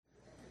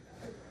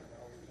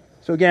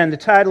So again, the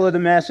title of the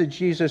message,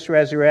 Jesus'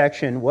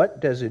 Resurrection, what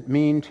does it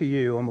mean to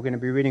you? And we're going to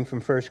be reading from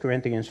 1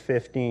 Corinthians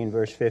 15,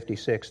 verse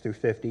 56 through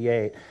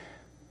 58.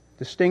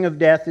 The sting of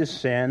death is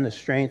sin, the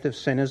strength of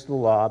sin is the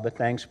law, but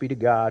thanks be to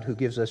God who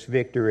gives us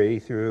victory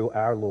through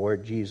our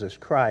Lord Jesus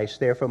Christ.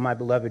 Therefore, my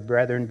beloved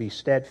brethren, be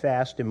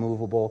steadfast,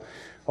 immovable,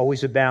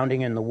 always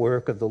abounding in the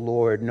work of the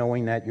Lord,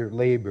 knowing that your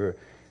labor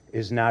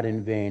is not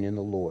in vain in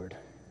the Lord.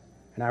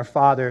 And our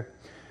Father,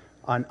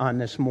 on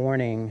this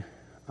morning,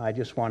 I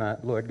just want to,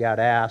 Lord God,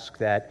 ask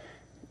that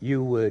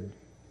you would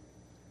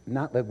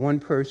not let one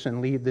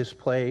person leave this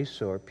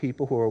place or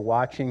people who are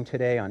watching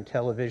today on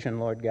television,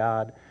 Lord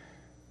God,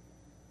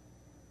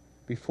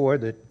 before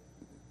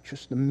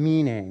just the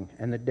meaning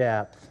and the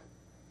depth,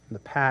 and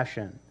the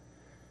passion,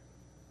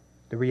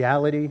 the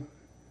reality,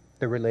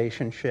 the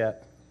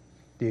relationship,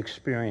 the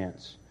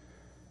experience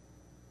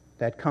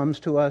that comes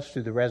to us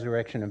through the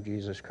resurrection of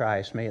Jesus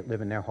Christ. May it live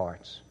in their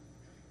hearts.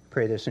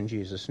 Pray this in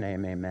Jesus'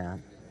 name,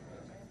 amen.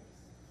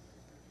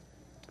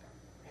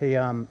 Hey,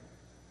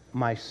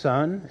 my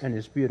son and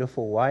his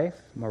beautiful wife,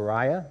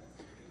 Mariah,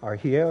 are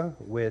here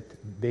with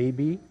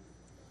baby,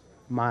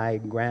 my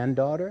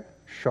granddaughter,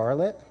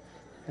 Charlotte,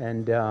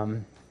 and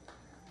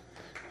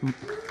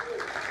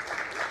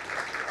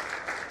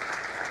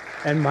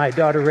my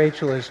daughter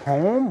Rachel is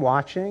home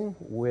watching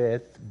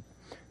with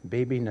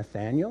baby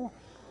Nathaniel.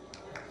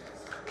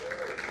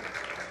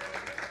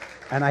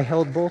 And I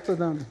held both of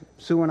them.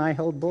 Sue and I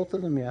held both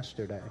of them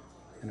yesterday,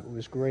 and it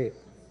was great.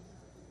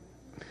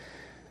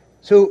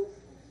 So,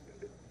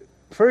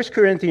 1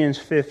 Corinthians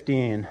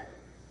 15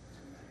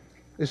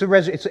 is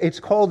it's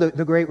called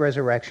the Great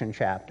Resurrection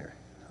chapter,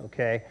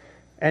 okay?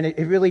 And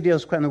it really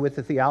deals kind of with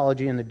the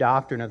theology and the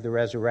doctrine of the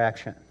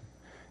resurrection.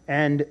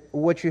 And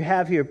what you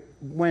have here,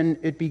 when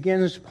it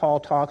begins, Paul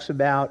talks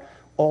about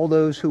all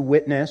those who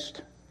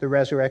witnessed the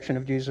resurrection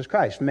of Jesus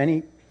Christ.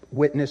 Many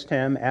witnessed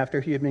him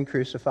after he had been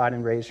crucified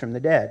and raised from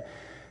the dead.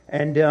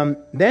 And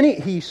then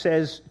he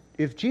says,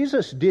 if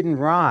Jesus didn't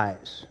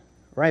rise,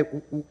 right,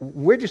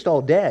 we're just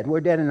all dead.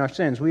 We're dead in our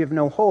sins. We have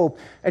no hope.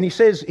 And he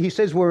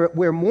says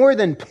we're more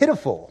than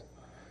pitiful.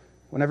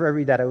 Whenever I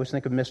read that, I always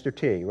think of Mr.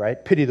 T,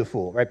 right? Pity the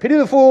fool, right? Pity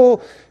the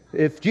fool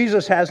if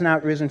Jesus has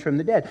not risen from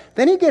the dead.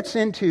 Then he gets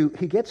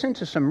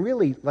into some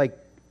really,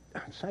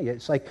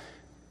 it's like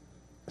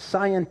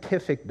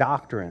scientific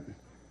doctrine,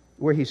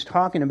 where he's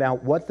talking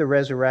about what the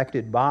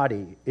resurrected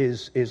body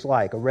is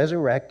like, a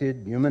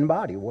resurrected human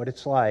body, what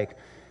it's like.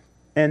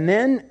 And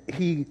then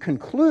he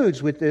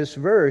concludes with this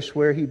verse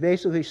where he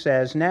basically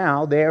says,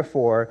 now,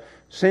 therefore,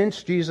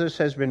 since Jesus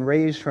has been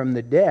raised from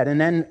the dead, and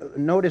then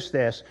notice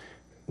this,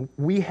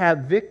 we have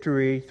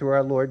victory through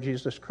our Lord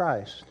Jesus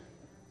Christ.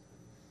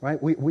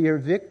 Right? We are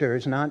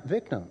victors, not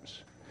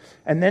victims.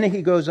 And then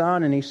he goes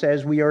on and he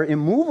says, we are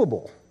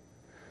immovable,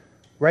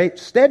 right?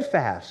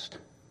 Steadfast,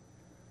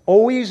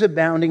 always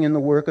abounding in the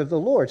work of the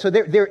Lord. So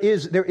there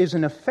is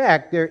an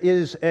effect, there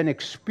is an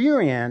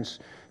experience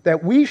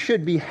that we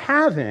should be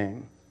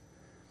having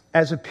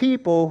as a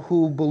people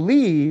who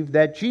believe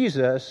that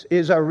Jesus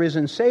is our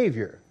risen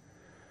Savior.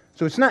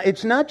 So it's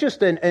not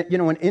just an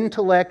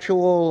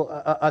intellectual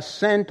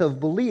assent of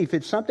belief.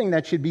 It's something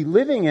that should be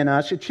living in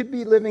us. It should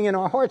be living in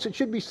our hearts. It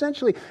should be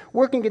essentially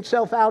working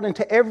itself out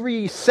into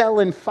every cell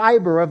and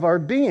fiber of our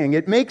being.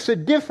 It makes a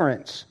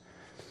difference.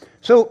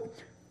 So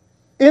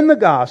in the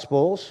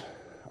Gospels,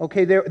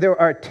 okay,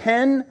 there are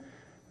 10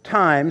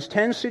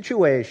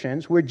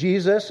 situations where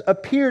Jesus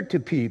appeared to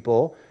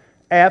people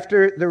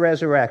after the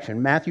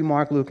resurrection. Matthew,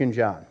 Mark, Luke, and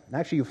John.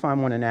 Actually, you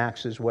find one in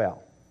Acts as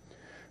well.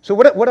 So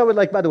what I would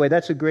like, by the way,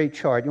 that's a great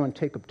chart. You want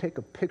to take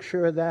a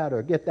picture of that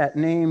or get that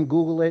name,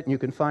 Google it, and you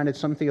can find it.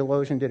 Some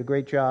theologian did a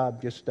great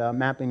job just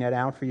mapping that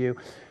out for you.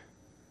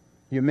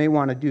 You may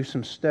want to do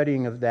some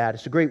studying of that.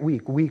 It's a great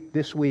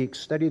this week,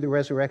 study the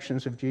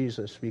resurrections of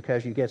Jesus,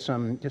 because you get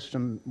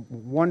some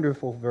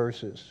wonderful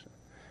verses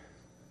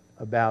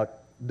about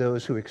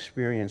those who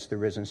experience the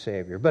risen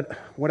Savior. But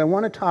what I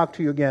want to talk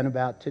to you again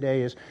about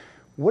today is,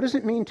 what does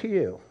it mean to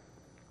you?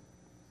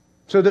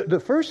 So the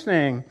first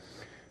thing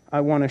I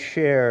want to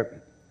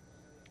share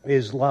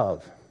is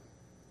love.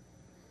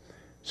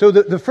 So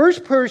the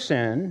first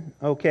person,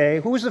 okay,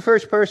 who was the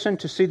first person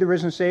to see the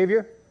risen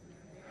Savior?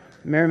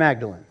 Mary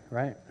Magdalene,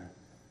 right?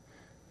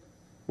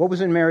 What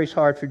was in Mary's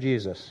heart for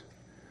Jesus?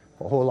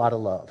 A whole lot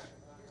of love.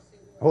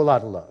 A whole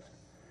lot of love.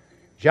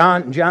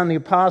 John the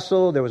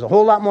Apostle, there was a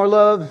whole lot more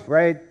love,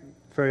 right,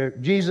 for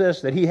Jesus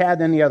that he had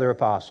than the other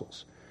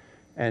apostles.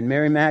 And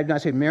Mary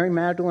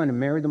Magdalene and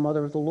Mary, the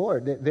mother of the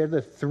Lord. They're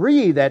the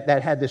three that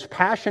had this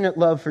passionate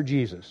love for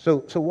Jesus.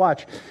 So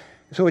watch.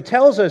 So it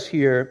tells us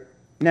here,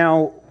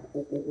 now,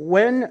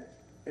 when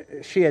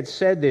she had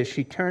said this,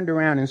 she turned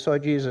around and saw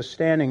Jesus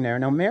standing there.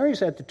 Now,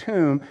 Mary's at the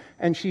tomb,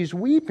 and she's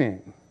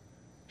weeping.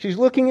 She's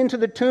looking into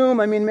the tomb.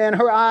 I mean, man,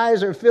 her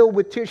eyes are filled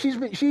with tears.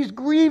 She's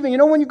grieving. You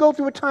know, when you go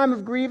through a time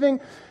of grieving,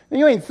 and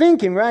you ain't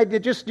thinking, right?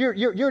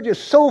 You're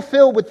just so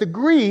filled with the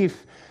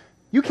grief,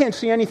 you can't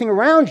see anything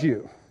around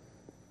you.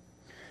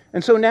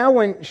 And so now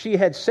when she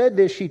had said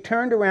this, she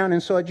turned around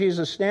and saw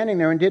Jesus standing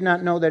there and did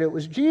not know that it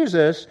was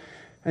Jesus.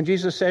 And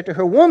Jesus said to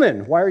her,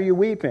 "Woman, why are you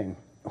weeping?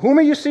 Whom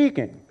are you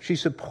seeking?"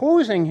 She's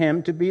supposing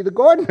him to be the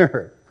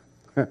gardener.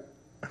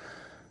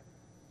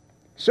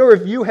 "Sir,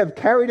 if you have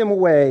carried him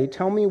away,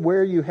 tell me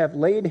where you have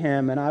laid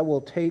him, and I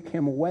will take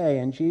him away."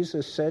 And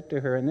Jesus said to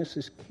her, and this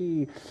is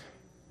key,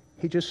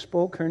 he just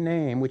spoke her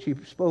name, which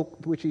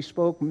he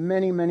spoke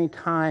many, many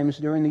times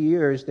during the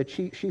years that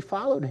she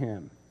followed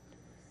him.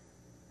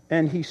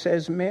 And he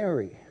says,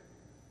 "Mary."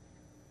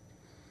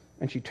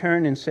 And she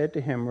turned and said to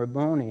him,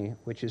 "Rabboni,"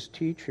 which is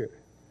teacher.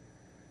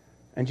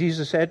 And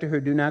Jesus said to her,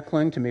 "Do not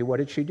cling to me." What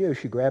did she do?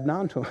 She grabbed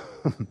onto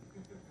him.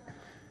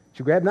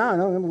 She grabbed on,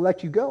 "I'm going to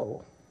let you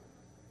go."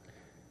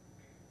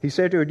 He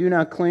said to her, "Do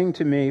not cling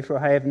to me, for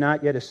I have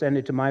not yet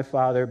ascended to my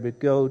Father, but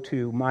go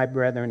to my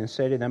brethren and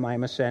say to them, I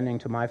am ascending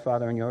to my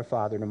Father and your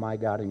Father, to my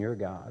God and your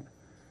God."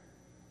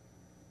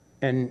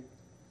 And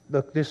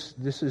look, this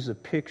is a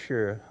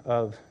picture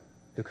of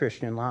the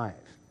Christian life.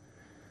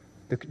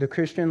 The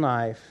Christian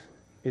life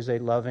is a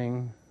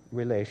loving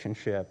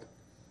relationship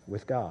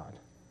with God.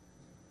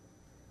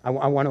 I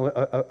want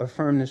to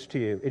affirm this to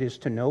you. It is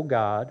to know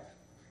God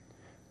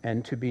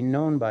and to be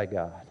known by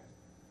God.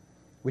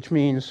 Which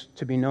means,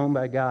 to be known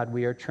by God,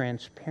 we are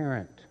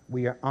transparent.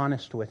 We are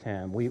honest with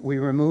Him. We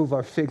remove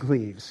our fig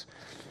leaves,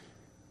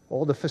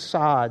 all the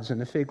facades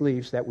and the fig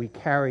leaves that we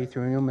carry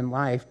through human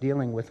life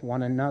dealing with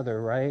one another,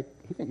 right?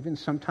 Even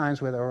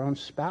sometimes with our own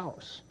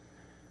spouse.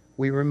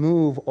 We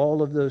remove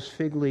all of those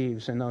fig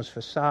leaves and those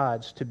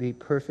facades to be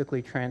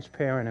perfectly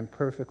transparent and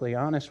perfectly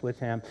honest with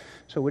Him.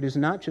 So it is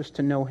not just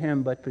to know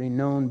Him, but to be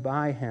known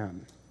by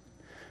Him.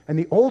 And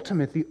the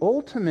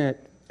ultimate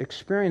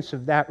experience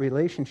of that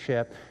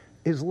relationship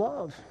is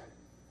love.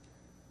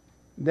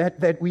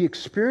 That we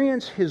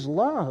experience His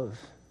love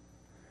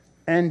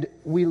and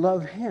we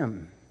love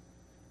Him.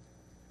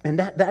 And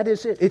that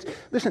is it.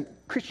 Listen,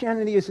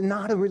 Christianity is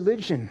not a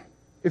religion.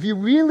 If you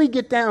really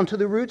get down to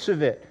the roots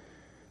of it,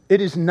 it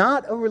is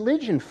not a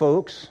religion,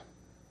 folks.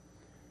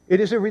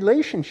 It is a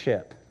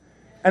relationship.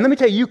 And let me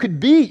tell you, you could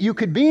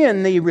be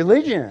in the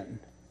religion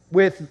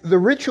with the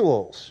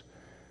rituals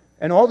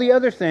and all the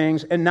other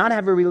things and not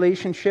have a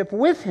relationship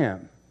with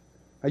Him.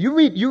 Now,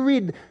 you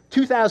read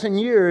 2,000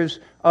 years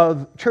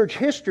of church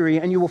history,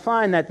 and you will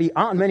find that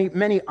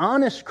many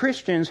honest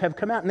Christians have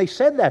come out, and they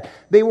said that.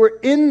 They were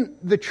in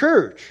the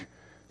church.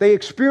 They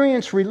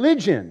experienced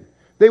religion.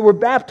 They were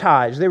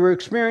baptized. They were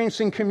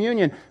experiencing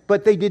communion,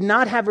 but they did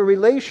not have a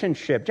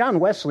relationship. John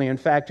Wesley, in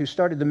fact, who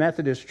started the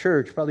Methodist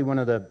Church, probably one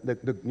of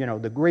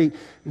the great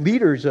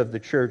leaders of the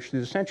church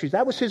through the centuries,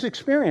 that was his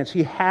experience.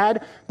 He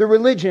had the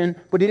religion,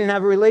 but he didn't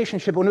have a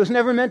relationship. And it was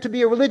never meant to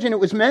be a religion. It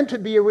was meant to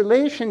be a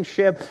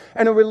relationship,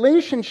 and a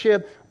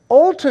relationship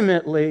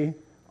ultimately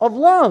of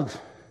love,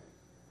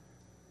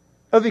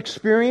 of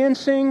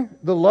experiencing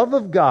the love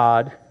of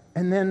God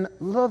and then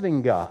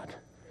loving God.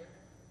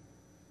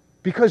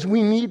 Because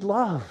we need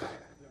love.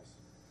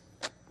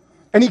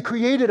 And He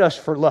created us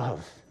for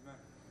love.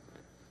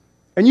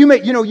 And you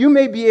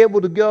may be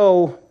able to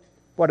go,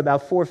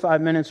 about 4 or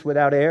 5 minutes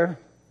without air?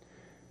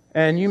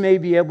 And you may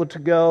be able to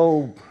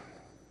go,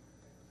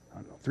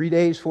 3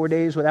 days, 4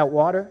 days without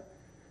water?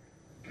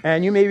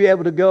 And you may be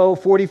able to go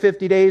 40,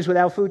 50 days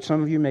without food.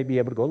 Some of you may be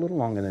able to go a little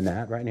longer than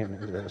that, right?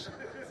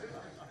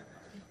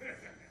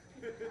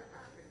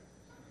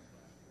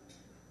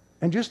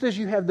 And just as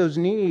you have those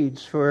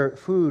needs for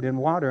food and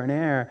water and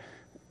air,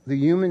 the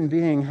human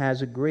being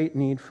has a great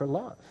need for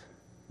love.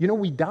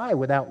 We die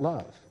without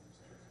love.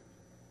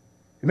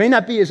 It may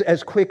not be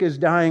as quick as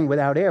dying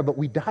without air, but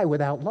we die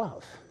without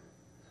love.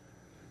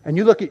 And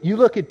you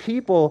look at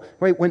people,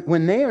 right,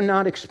 when they are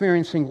not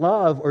experiencing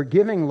love or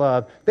giving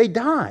love, they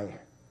die.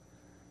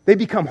 They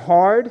become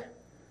hard.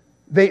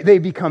 They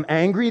become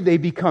angry. They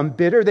become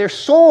bitter. Their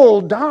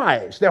soul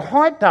dies. Their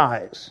heart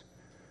dies.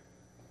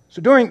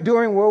 So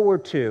during World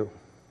War II,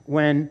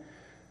 when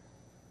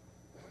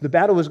the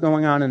battle was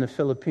going on in the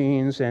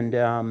Philippines,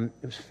 and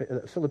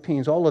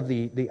Philippines, all of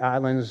the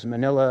islands,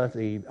 Manila,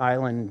 the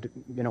island,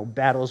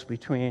 battles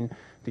between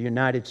the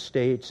United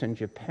States and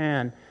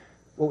Japan,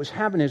 what was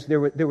happening is there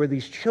were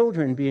these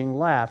children being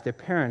left, their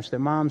parents, their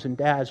moms and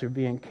dads were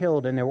being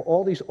killed, and there were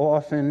all these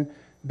orphan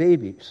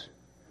babies.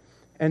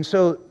 And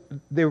so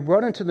they were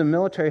brought into the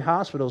military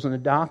hospitals, and the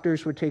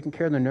doctors were taking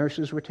care of them, the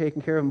nurses were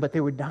taking care of them, but they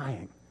were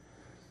dying.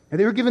 And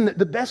they were given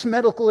the best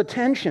medical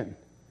attention.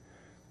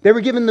 They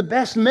were given the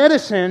best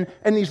medicine,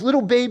 and these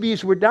little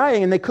babies were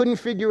dying, and they couldn't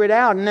figure it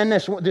out. And then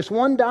this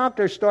one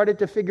doctor started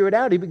to figure it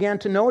out. He began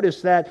to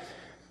notice that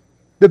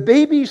the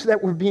babies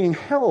that were being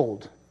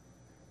held,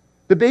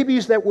 the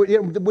babies that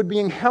were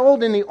being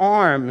held in the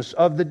arms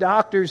of the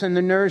doctors and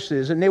the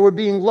nurses, and they were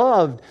being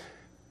loved,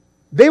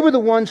 they were the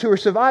ones who were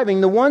surviving.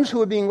 The ones who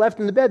were being left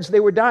in the beds, they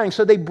were dying.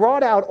 So they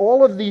brought out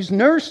all of these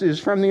nurses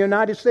from the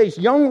United States,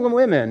 young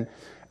women,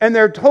 and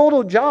their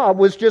total job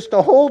was just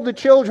to hold the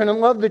children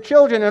and love the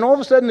children. And all of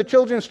a sudden, the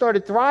children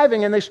started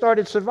thriving and they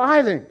started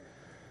surviving.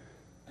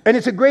 And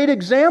it's a great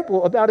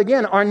example about,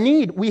 again, our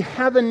need. We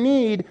have a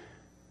need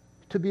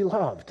to be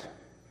loved.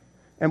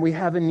 And we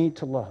have a need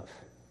to love.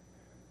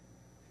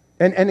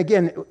 And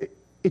again,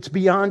 it's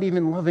beyond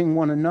even loving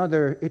one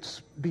another.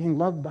 It's being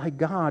loved by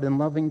God and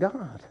loving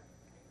God.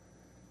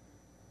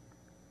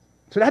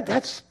 So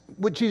that's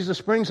what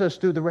Jesus brings us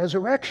through the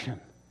resurrection.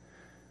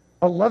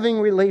 A loving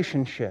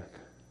relationship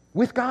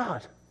with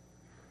God.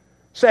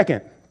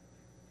 Second,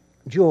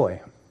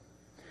 joy.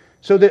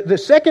 So the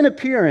second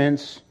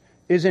appearance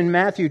is in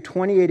Matthew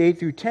 28, 8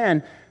 through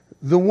 10.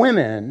 The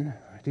women,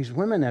 these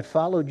women that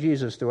followed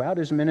Jesus throughout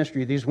his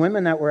ministry, these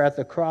women that were at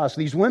the cross,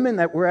 these women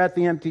that were at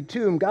the empty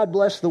tomb, God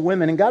bless the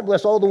women, and God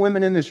bless all the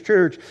women in this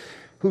church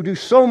who do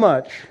so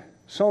much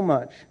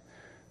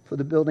for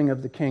the building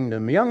of the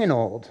kingdom. Young and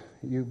old,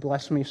 you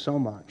bless me so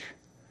much.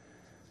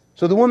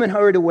 So the woman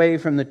hurried away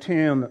from the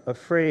tomb,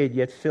 afraid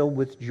yet filled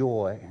with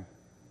joy,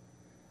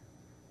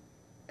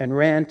 and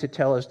ran to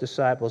tell his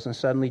disciples, and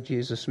suddenly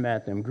Jesus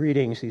met them.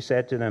 Greetings, he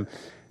said to them.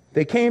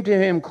 They came to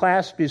him,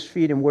 clasped his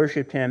feet, and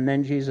worshipped him.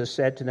 Then Jesus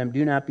said to them,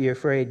 do not be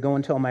afraid. Go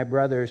and tell my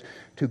brothers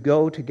to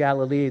go to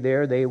Galilee.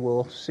 There they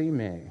will see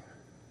me.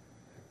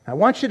 I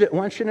want you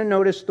to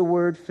notice the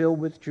word filled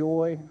with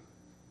joy.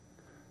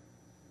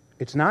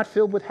 It's not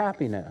filled with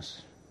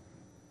happiness.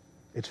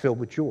 It's filled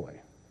with joy.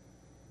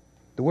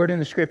 The word in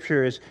the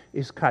Scripture is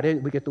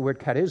we get the word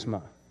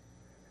charisma.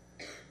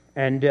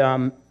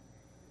 And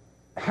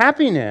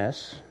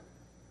happiness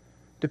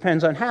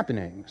depends on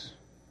happenings,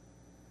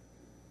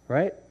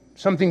 right?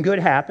 Something good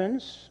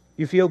happens,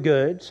 you feel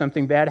good.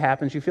 Something bad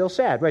happens, you feel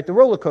sad, right? The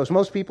roller coaster.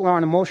 Most people are on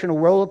an emotional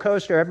roller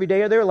coaster every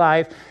day of their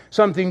life.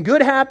 Something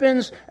good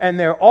happens, and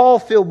they're all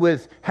filled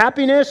with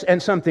happiness,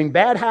 and something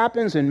bad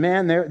happens, and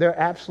man, they're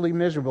absolutely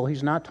miserable.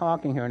 He's not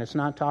talking here, and it's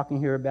not talking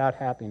here about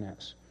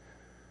happiness.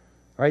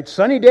 Right?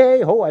 Sunny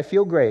day, oh, I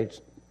feel great.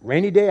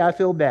 Rainy day, I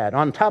feel bad.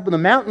 On top of the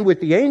mountain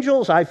with the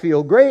angels, I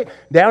feel great.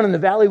 Down in the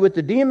valley with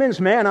the demons,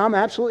 man, I'm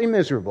absolutely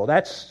miserable.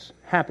 That's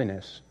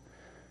happiness.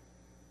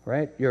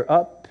 Right? You're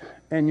up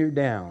and you're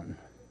down.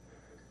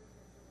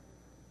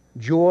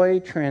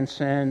 Joy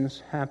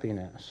transcends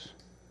happiness.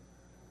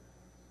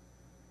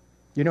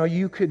 You know,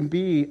 you can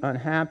be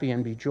unhappy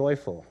and be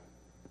joyful.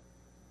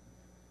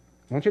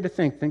 I want you to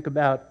think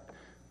about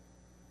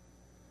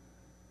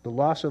the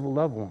loss of a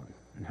loved one.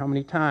 And how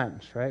many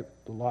times, right?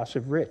 The loss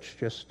of Rich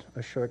just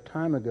a short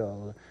time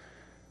ago.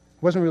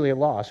 It wasn't really a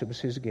loss, it was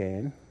his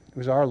gain. It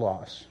was our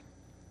loss.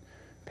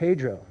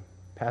 Pedro,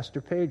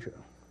 Pastor Pedro.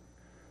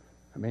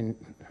 I mean,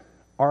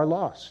 our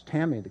loss.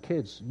 Tammy, the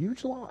kids,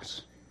 huge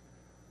loss.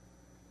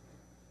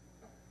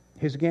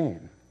 His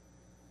gain.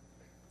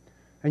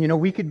 And you know,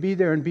 we could be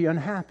there and be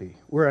unhappy.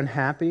 We're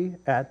unhappy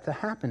at the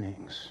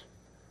happenings.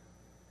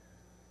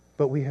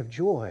 But we have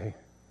joy.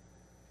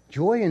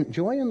 Joy in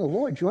the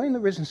Lord, joy in the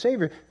risen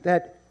Savior,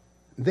 that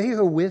they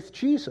are with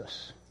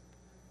Jesus.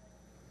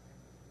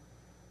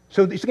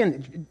 So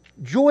again,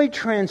 joy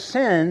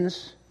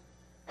transcends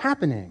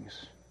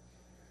happenings.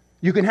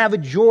 You can have a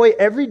joy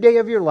every day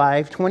of your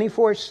life,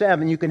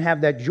 24/7. You can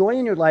have that joy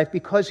in your life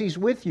because He's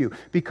with you,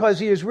 because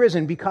He is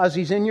risen, because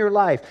He's in your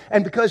life,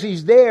 and because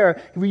He's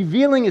there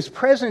revealing His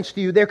presence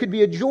to you. There could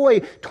be a joy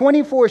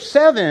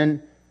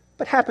 24/7,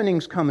 but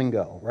happenings come and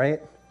go,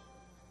 right?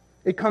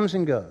 It comes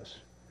and goes.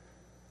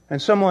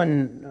 And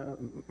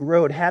someone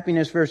wrote,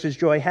 happiness versus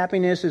joy.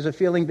 Happiness is a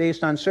feeling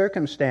based on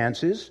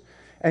circumstances,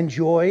 and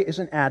joy is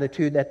an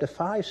attitude that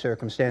defies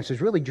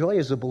circumstances. Really, joy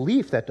is a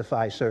belief that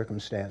defies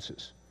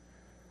circumstances.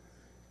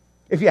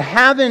 If you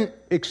haven't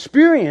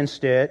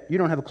experienced it, you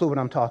don't have a clue what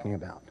I'm talking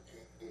about.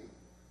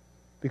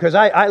 Because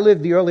I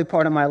lived the early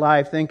part of my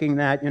life thinking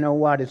that, you know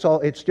what,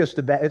 it's just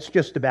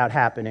about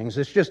happenings.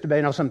 It's just about,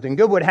 you know, something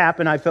good would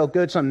happen, I felt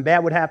good. Something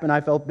bad would happen,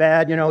 I felt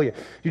bad. You know, you're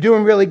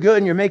doing really good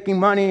and you're making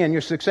money and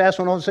you're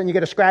successful, and all of a sudden you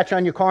get a scratch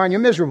on your car and you're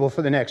miserable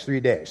for the next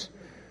 3 days.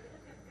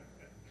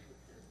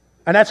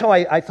 And that's how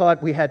I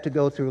thought we had to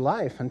go through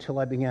life until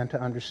I began to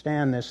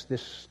understand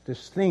this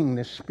thing,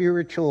 this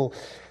spiritual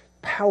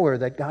power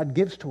that God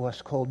gives to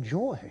us called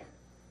joy.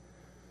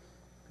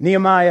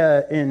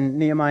 Nehemiah in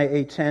Nehemiah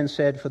 8:10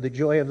 said, "For the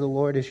joy of the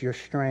Lord is your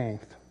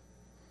strength."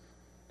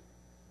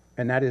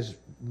 And that is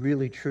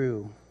really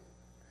true.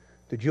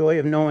 The joy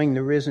of knowing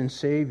the risen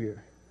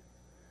Savior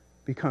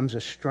becomes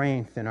a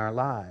strength in our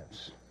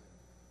lives.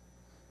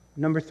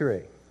 Number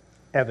 3,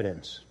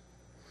 evidence.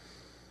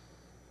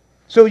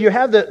 So you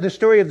have the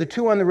story of the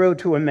two on the road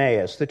to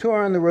Emmaus. The two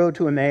are on the road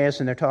to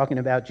Emmaus, and they're talking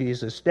about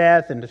Jesus'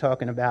 death, and they're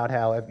talking about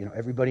how, you know,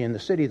 everybody in the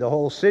city, the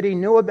whole city,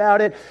 knew about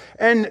it.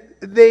 And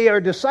they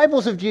are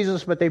disciples of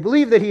Jesus, but they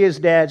believe that He is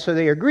dead, so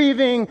they are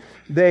grieving.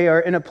 They are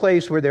in a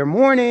place where they're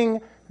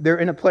mourning. They're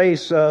in a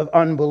place of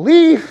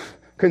unbelief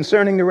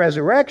concerning the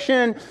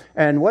resurrection.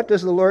 And what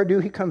does the Lord do?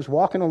 He comes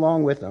walking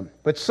along with them.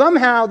 But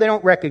somehow they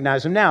don't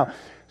recognize Him. Now,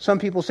 some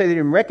people say they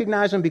didn't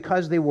recognize Him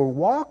because they were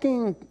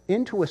walking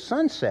into a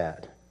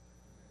sunset,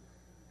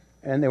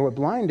 and they were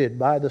blinded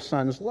by the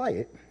sun's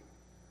light.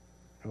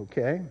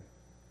 Okay?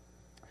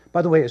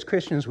 By the way, as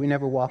Christians, we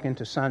never walk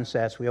into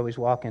sunsets. We always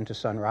walk into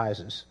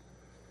sunrises.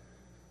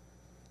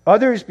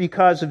 Others,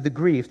 because of the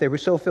grief, they were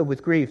so filled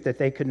with grief that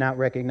they could not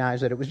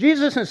recognize that it was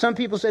Jesus. And some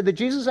people said that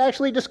Jesus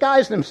actually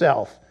disguised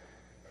Himself.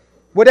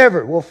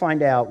 Whatever, we'll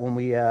find out when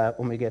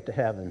we get to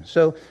heaven.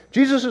 So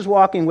Jesus is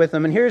walking with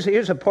them, and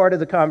here's a part of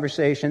the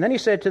conversation. Then he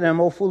said to them,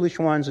 O foolish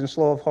ones and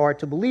slow of heart,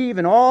 to believe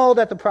in all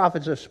that the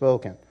prophets have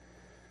spoken.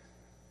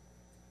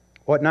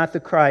 Ought not the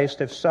Christ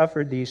have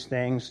suffered these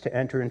things to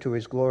enter into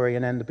his glory?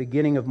 And then the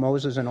beginning of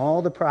Moses and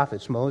all the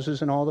prophets.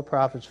 Moses and all the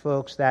prophets,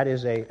 folks, that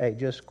is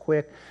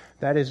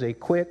a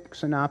quick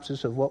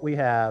synopsis of what we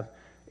have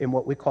in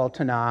what we call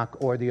Tanakh,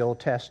 or the Old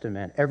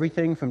Testament.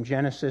 Everything from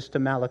Genesis to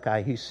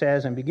Malachi. He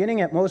says, and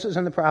beginning at Moses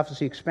and the prophets,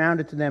 he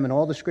expounded to them in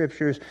all the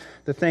scriptures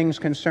the things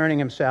concerning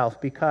himself.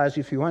 Because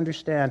if you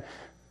understand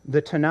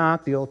the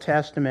Tanakh, the Old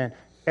Testament,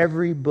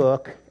 every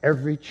book,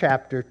 every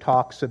chapter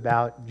talks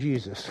about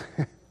Jesus.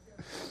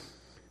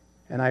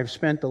 And I've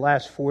spent the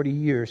last 40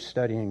 years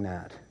studying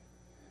that.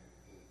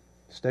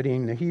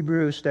 Studying the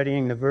Hebrew,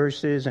 studying the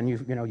verses, and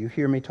you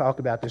hear me talk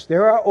about this.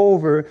 There are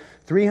over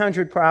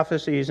 300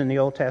 prophecies in the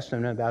Old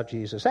Testament about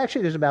Jesus.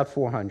 Actually, there's about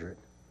 400.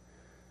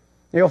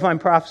 You'll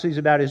find prophecies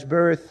about his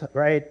birth,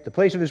 right? The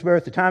place of his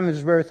birth, the time of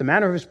his birth, the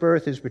manner of his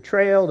birth, his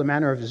betrayal, the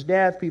manner of his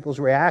death, people's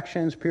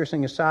reactions,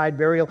 piercing his side,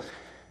 burial.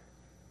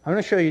 I'm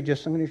going to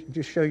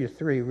just show you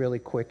three really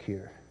quick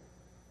here.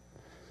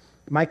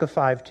 Micah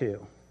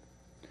 5:2.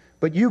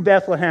 But you,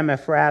 Bethlehem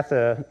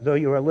Ephrathah, though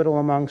you are little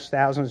amongst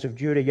thousands of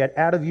Judah, yet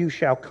out of you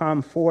shall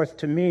come forth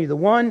to me the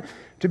one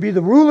to be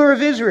the ruler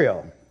of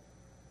Israel,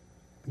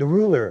 the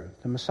ruler,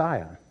 the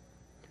Messiah,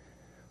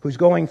 who's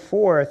going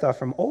forth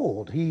from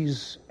old.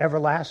 He's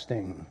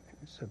everlasting.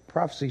 It's a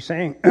prophecy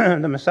saying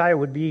the Messiah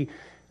would be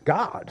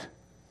God.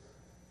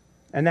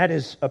 And that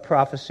is a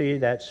prophecy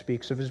that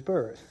speaks of his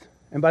birth.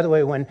 And by the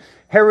way, when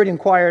Herod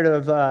inquired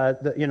of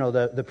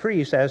the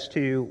priests as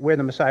to where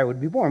the Messiah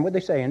would be born, what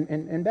did they say?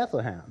 In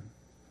Bethlehem.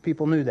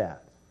 People knew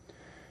that.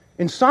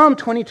 In Psalm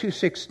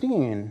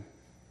 22:16,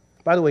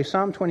 by the way,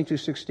 Psalm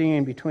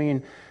 22:16,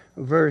 between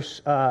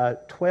verse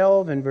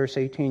 12 and verse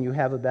 18, you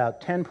have about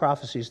 10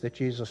 prophecies that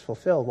Jesus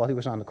fulfilled while he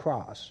was on the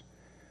cross.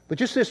 But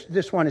just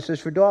this one, it says,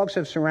 For dogs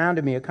have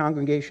surrounded me, a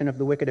congregation of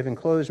the wicked have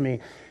enclosed me,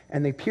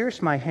 and they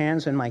pierced my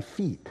hands and my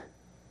feet.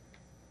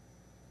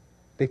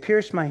 They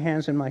pierced my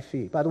hands and my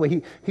feet. By the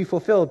way, he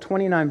fulfilled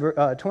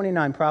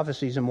 29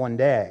 prophecies in one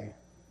day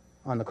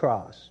on the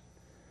cross.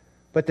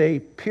 But they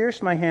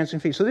pierced my hands and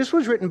feet. So this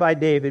was written by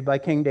David, by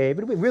King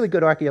David. We have really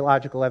good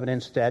archaeological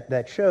evidence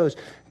that shows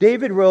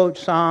David wrote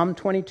Psalm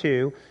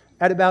 22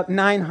 at about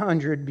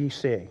 900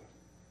 BC.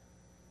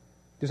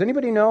 Does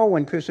anybody know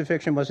when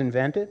crucifixion was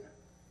invented?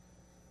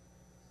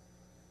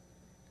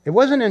 It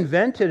wasn't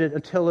invented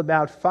until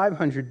about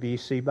 500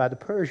 BC by the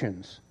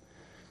Persians.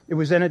 It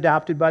was then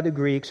adopted by the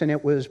Greeks, and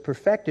it was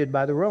perfected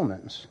by the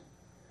Romans.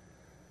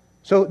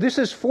 So this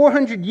is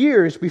 400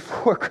 years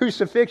before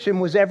crucifixion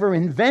was ever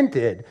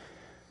invented.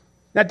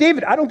 Now,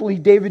 David, I don't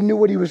believe David knew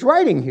what he was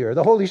writing here.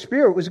 The Holy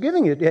Spirit was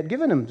had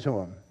given him to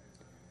him.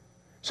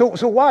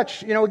 So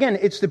watch, again,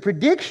 it's the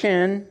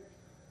prediction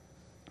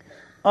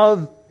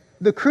of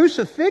the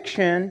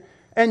crucifixion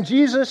and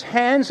Jesus'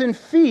 hands and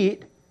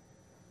feet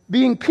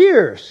being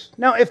pierced.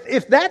 Now,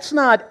 if that's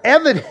not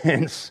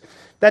evidence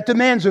that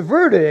demands a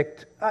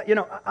verdict, I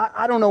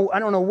don't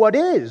know what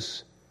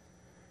is.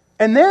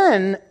 And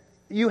then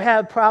you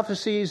have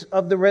prophecies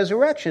of the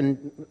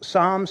resurrection,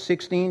 Psalm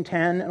 16,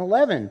 10, and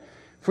 11.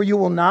 For you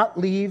will not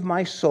leave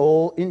my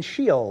soul in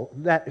Sheol.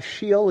 That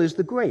Sheol is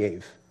the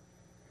grave.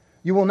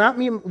 You will not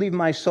leave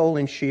my soul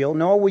in Sheol,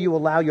 nor will you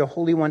allow your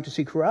Holy One to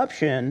see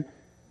corruption,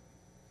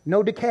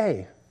 no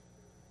decay.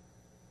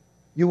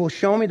 You will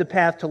show me the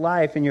path to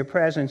life. In your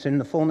presence, in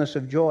the fullness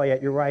of joy,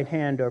 at your right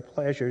hand are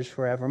pleasures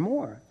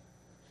forevermore.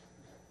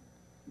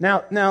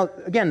 Now,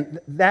 again,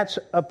 that's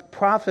a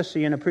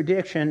prophecy and a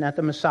prediction that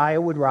the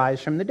Messiah would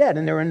rise from the dead.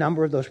 And there are a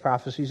number of those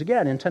prophecies,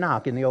 again, in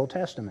Tanakh, in the Old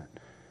Testament.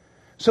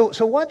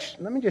 So watch,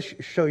 let me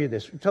just show you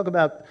this. We talk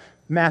about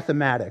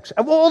mathematics.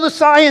 Of all the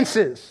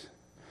sciences,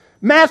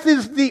 math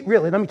is let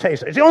me tell you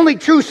something, it's the only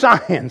true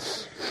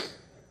science.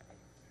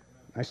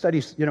 I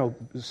study,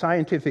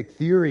 scientific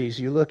theories.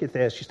 You look at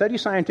this. You study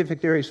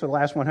scientific theories for the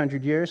last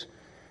 100 years,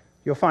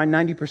 you'll find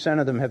 90%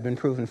 of them have been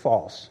proven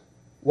false.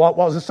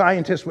 While the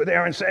scientists were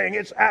there and saying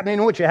it's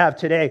happening, what you have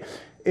today,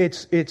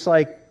 it's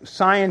like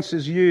science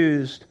is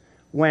used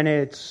when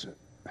it's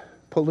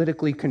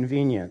politically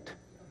convenient.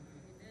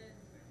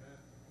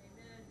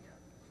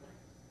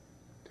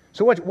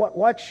 So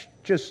watch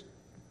just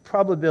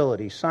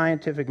probability,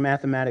 scientific,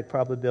 mathematic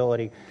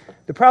probability.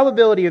 The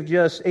probability of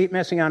just 8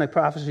 messianic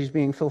prophecies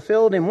being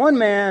fulfilled in one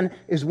man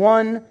is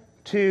 1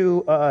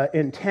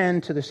 in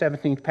 10 to the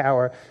 17th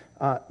power.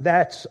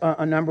 That's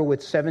a number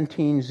with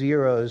 17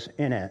 zeros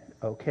in it.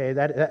 Okay,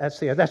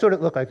 that's what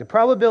it looked like. The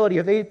probability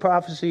of 8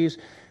 prophecies,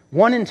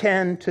 1 in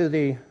 10 to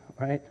the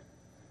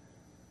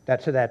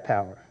that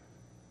power.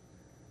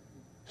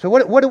 So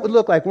what it would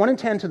look like, 1 in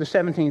 10 to the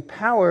 17th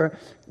power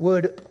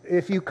would,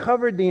 if you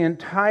covered the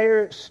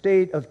entire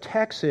state of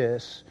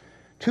Texas,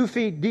 2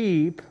 feet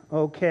deep,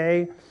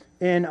 okay,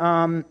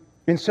 in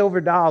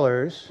silver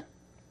dollars,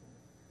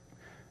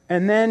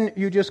 and then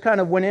you just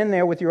kind of went in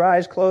there with your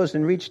eyes closed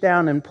and reached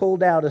down and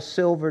pulled out a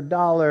silver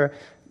dollar,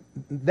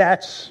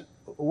 that's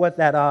what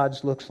that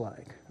odds looks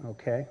like,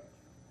 okay?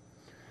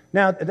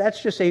 Now,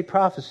 that's just 8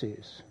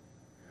 prophecies.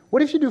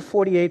 What if you do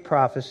 48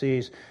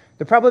 prophecies?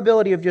 The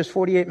probability of just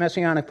 48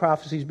 messianic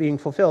prophecies being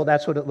fulfilled,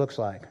 that's what it looks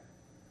like.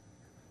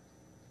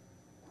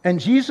 And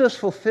Jesus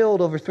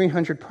fulfilled over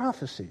 300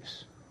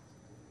 prophecies.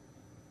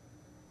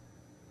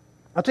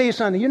 I'll tell you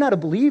something, you're not a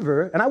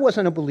believer, and I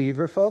wasn't a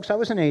believer, folks. I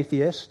was an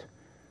atheist.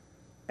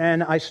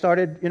 And I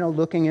started,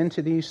 looking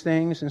into these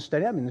things and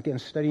studying. I've been, again,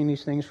 studying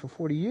these things for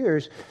 40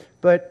 years.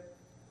 But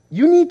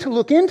you need to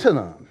look into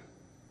them.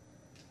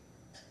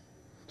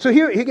 So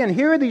here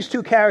are these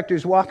 2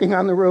 characters walking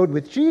on the road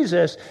with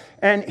Jesus,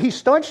 and he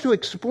starts to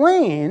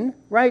explain,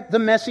 right, the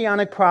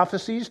messianic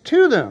prophecies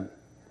to them.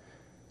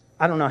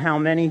 I don't know how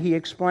many he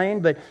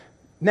explained, but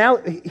now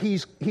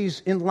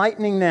he's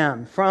enlightening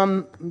them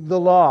from the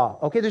law.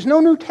 Okay, there's no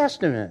New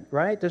Testament,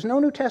 right? There's no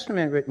New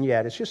Testament written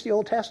yet. It's just the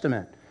Old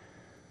Testament.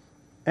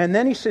 And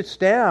then he sits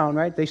down,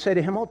 right? They say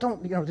to him,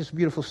 don't, this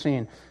beautiful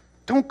scene,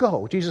 don't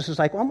go. Jesus is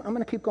like, well, I'm going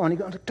to keep going. He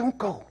goes, don't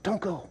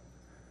go.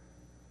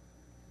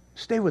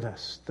 Stay with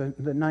us.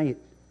 The night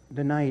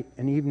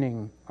and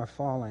evening are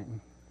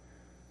falling.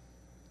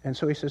 And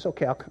so he says,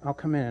 okay, I'll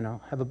come in and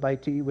I'll have a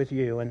bite to eat with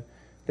you. And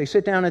they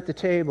sit down at the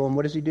table, and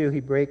what does he do? He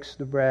breaks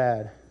the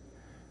bread.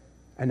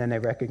 And then they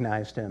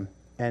recognized him.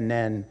 And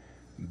then,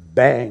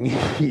 bang,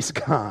 he's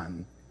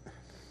gone.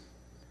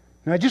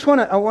 Now,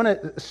 I want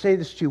to say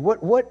this to you.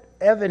 What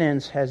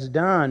evidence has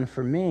done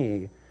for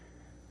me,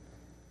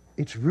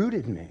 it's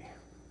rooted me.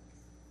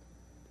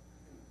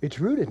 It's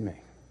rooted me.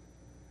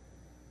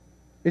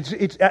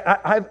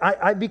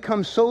 I've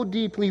become so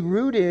deeply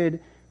rooted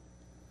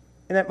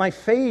and that my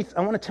faith,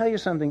 I want to tell you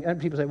something.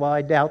 And people say, well,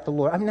 I doubt the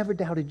Lord. I've never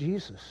doubted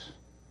Jesus.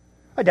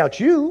 I doubt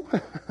you.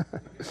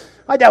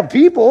 I doubt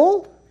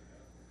people.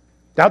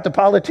 Doubt the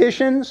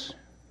politicians.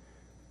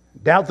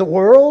 Doubt the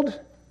world.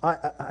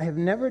 I have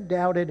never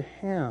doubted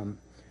him.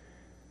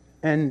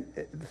 And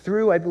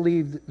through, I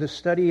believe, the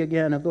study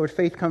again of Lord,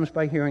 faith comes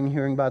by hearing,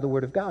 hearing by the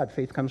word of God.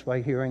 Faith comes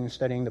by hearing and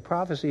studying the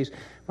prophecies.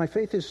 My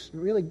faith has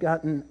really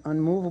gotten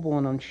unmovable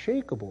and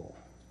unshakable.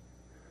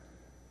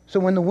 So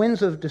when the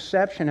winds of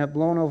deception have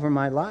blown over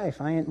my life,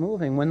 I ain't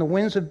moving. When the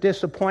winds of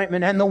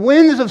disappointment and the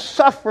winds of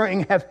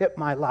suffering have hit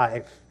my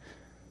life.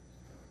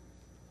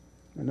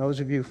 And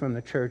those of you from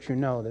the church, you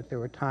know that there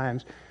were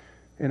times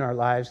in our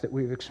lives that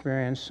we've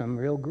experienced some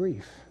real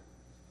grief.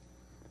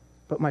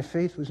 But my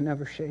faith was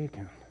never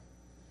shaken.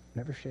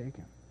 Never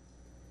shaken.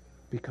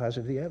 Because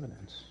of the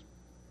evidence.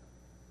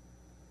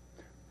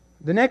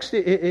 The next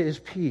is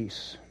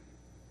peace.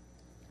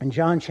 In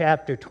John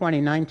chapter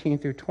 20, 19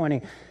 through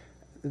 20,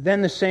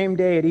 then the same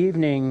day at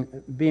evening,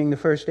 being the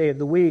first day of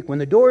the week, when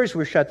the doors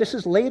were shut, this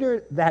is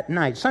later that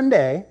night,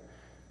 Sunday,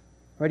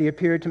 right? He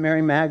appeared to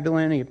Mary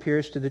Magdalene, he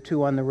appears to the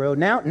 2 on the road.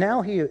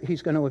 Now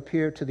he's going to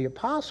appear to the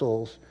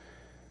apostles.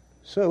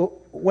 So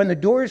when the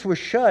doors were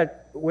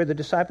shut, where the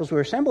disciples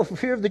were assembled for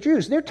fear of the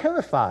Jews, they're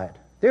terrified.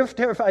 They're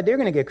terrified they're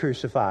going to get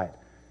crucified.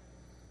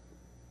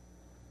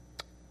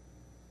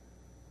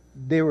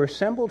 They were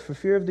assembled for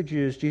fear of the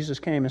Jews. Jesus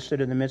came and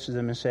stood in the midst of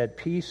them and said,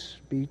 peace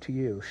be to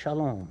you.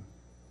 Shalom.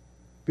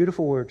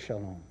 Beautiful word,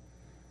 shalom.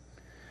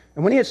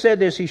 And when he had said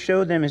this, he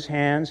showed them his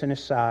hands and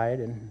his side,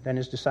 and then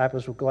his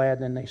disciples were glad.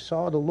 Then they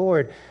saw the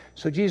Lord.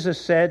 So Jesus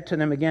said to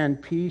them again,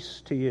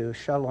 peace to you,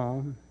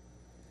 shalom.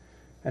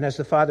 And as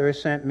the Father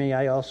has sent me,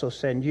 I also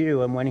send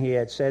you. And when he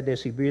had said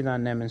this, he breathed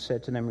on them and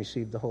said to them,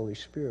 receive the Holy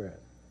Spirit.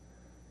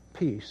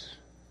 Peace.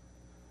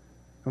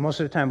 And most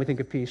of the time we think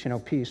of peace,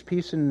 peace.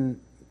 Peace in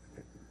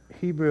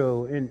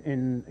Hebrew,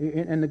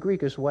 in the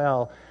Greek as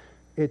well,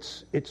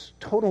 it's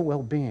total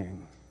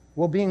well-being.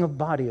 Well-being of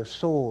body, of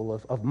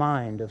soul, of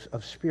mind,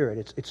 of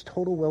spirit. It's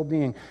total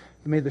well-being.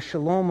 May the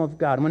shalom of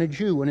God. When a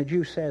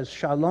Jew says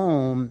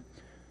shalom,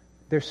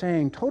 they're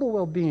saying total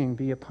well-being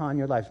be upon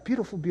your life.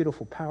 Beautiful,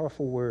 beautiful,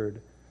 powerful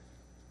word.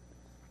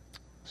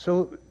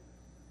 So,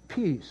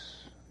 peace.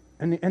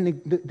 And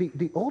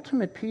the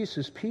ultimate peace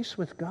is peace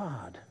with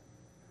God.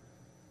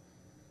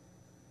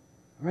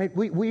 Right?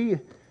 We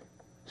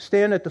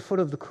stand at the foot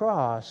of the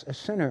cross as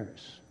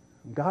sinners.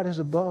 God is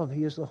above.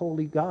 He is the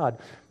holy God.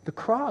 The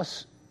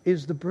cross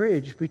is the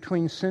bridge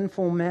between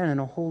sinful men and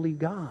a holy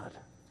God.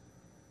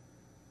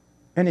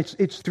 And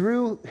it's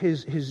through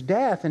his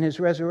death and his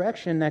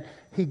resurrection that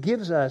he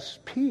gives us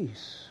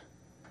peace.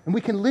 And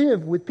we can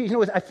live with peace.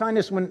 I find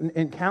this when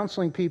in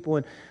counseling people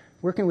and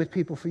working with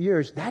people for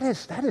years, that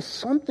is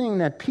something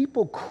that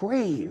people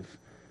crave.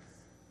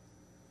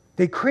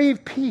 They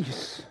crave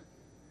peace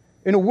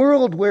in a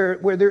world where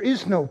there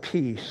is no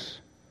peace.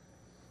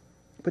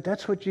 But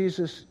that's what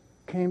Jesus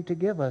came to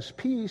give us,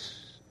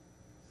 peace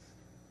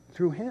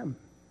through him.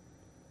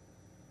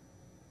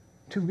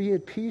 To be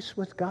at peace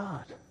with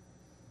God.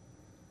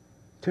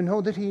 To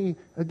know that he,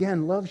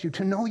 again, loves you.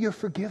 To know you're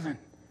forgiven.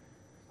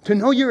 To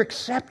know you're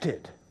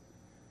accepted.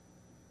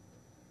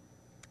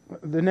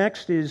 The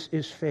next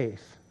is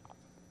faith.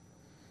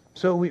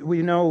 So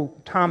we know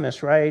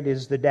Thomas, right,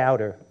 is the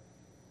doubter.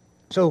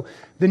 So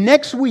the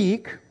next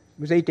week,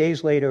 was 8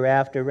 days later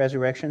after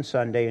Resurrection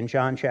Sunday in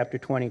John chapter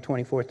 20,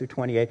 24 through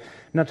 28.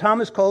 Now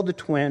Thomas, called the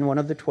twin, one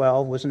of the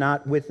 12, was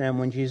not with them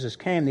when Jesus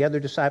came. The other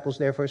disciples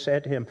therefore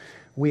said to him,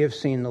 "We have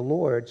seen the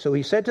Lord." So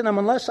he said to them,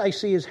 "Unless I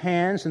see his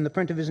hands and the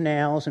print of his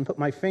nails, and put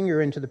my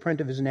finger into the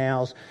print of his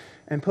nails,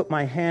 and put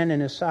my hand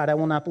in his side, I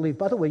will not believe."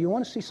 By the way, you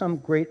want to see some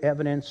great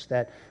evidence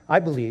that I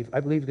believe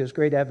there's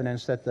great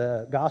evidence that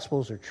the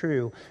Gospels are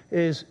true,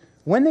 is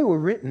when they were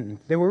written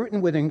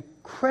with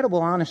incredible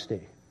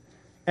honesty.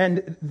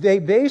 And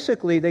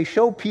they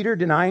show Peter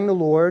denying the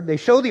Lord. They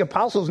show the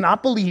apostles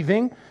not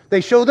believing. They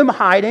show them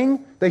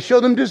hiding. They show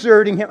them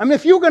deserting him. I mean,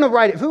 if we were going to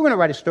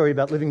write a story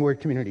about Living Word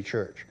Community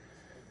Church,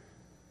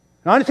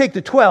 and I want to take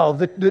the 12,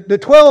 the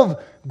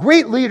 12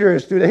 great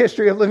leaders through the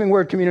history of Living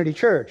Word Community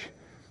Church.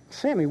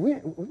 Sammy, we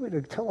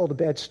would tell all the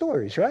bad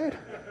stories, right?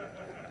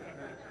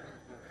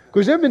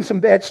 Because there have been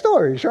some bad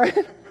stories,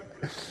 right?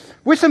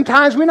 Where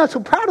sometimes we're not so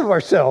proud of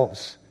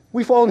ourselves.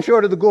 We've fallen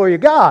short of the glory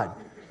of God.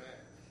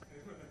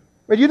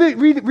 But you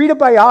read a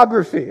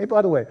biography. Hey,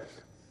 by the way,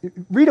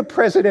 read a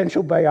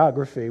presidential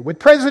biography with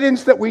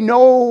presidents that we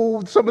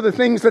know some of the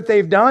things that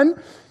they've done,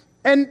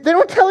 and they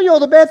don't tell you all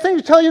the bad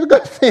things, they tell you the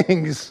good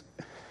things.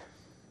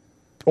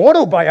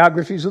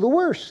 Autobiographies are the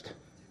worst.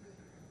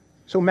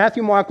 So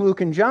Matthew, Mark,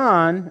 Luke, and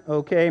John,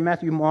 okay,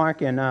 Matthew,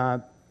 Mark, and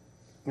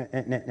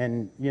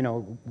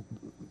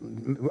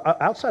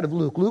outside of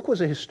Luke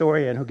was a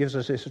historian who gives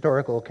us a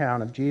historical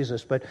account of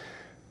Jesus, but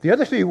the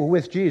other three were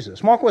with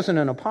Jesus. Mark wasn't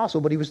an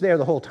apostle, but he was there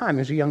the whole time. He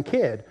was a young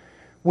kid.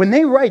 When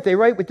they write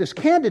with this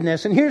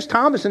candidness, and here's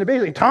Thomas, and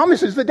basically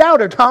Thomas is the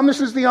doubter,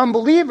 Thomas is the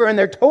unbeliever, and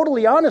they're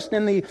totally honest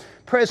in the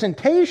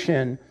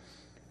presentation.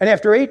 And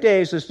after 8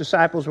 days, his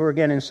disciples were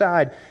again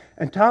inside,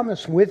 and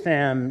Thomas with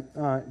them,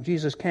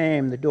 Jesus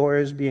came, the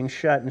doors being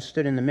shut, and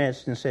stood in the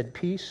midst and said,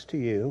 "Peace to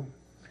you."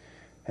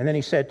 And then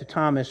he said to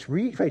Thomas,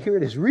 "Reach," right here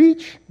it is,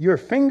 "reach your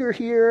finger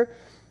here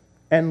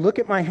and look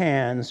at my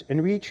hands,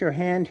 and reach your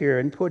hand here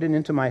and put it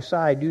into my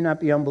side. Do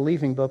not be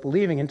unbelieving, but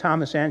believing." And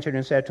Thomas answered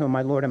and said to him,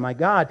 "My Lord and my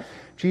God."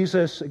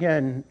 Jesus,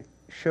 again,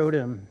 showed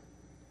him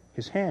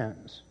his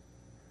hands,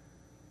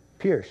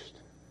 pierced.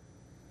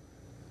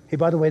 Hey,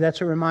 by the way, that's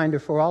a reminder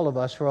for all of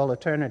us, for all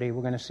eternity.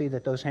 We're going to see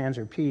that those hands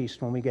are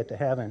pierced when we get to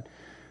heaven,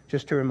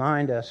 just to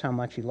remind us how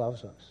much he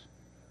loves us.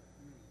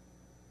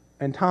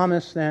 And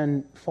Thomas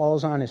then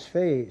falls on his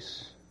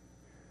face,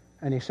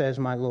 and he says,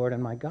 "My Lord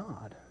and my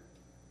God."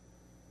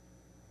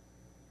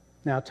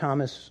 Now,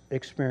 Thomas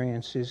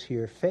experiences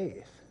here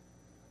faith.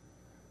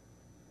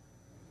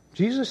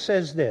 Jesus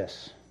says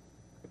this,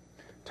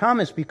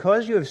 "Thomas,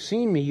 because you have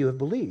seen me, you have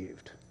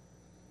believed.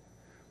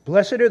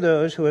 Blessed are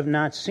those who have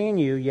not seen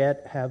you,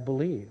 yet have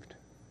believed."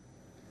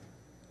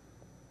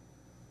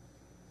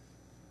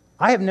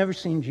 I have never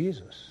seen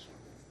Jesus.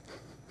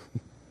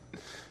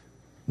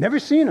 Never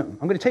seen him.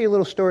 I'm going to tell you a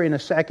little story in a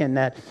second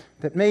that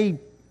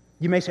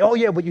you may say, "Oh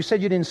yeah, but you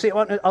said you didn't see it."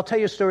 Well, I'll tell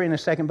you a story in a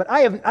second. But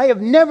I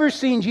have never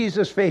seen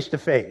Jesus face to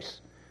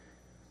face.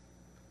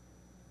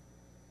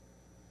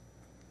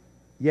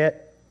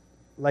 Yet,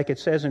 like it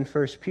says in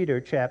 1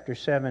 Peter chapter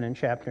 7 and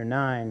chapter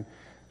 9,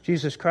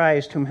 Jesus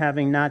Christ, whom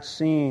having not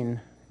seen,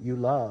 you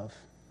love.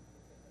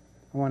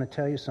 I want to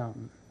tell you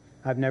something.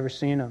 I've never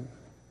seen him.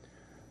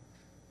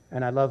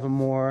 And I love him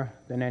more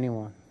than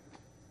anyone.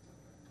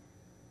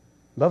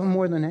 Love him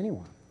more than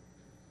anyone.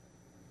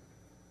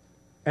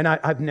 And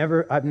I've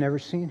never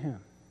seen him.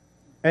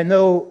 And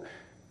though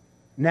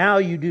now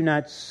you do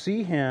not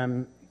see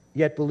him,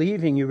 yet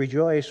believing you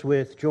rejoice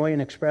with joy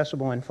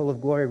inexpressible and full of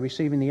glory,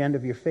 receiving the end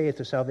of your faith,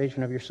 the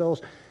salvation of your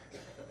souls.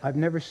 I've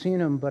never seen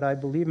him, but I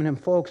believe in him.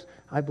 Folks,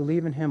 I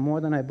believe in him more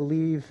than I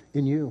believe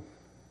in you.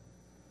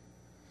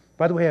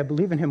 By the way, I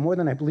believe in him more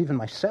than I believe in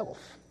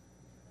myself.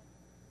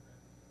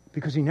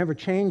 Because he never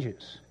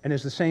changes and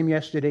is the same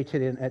yesterday,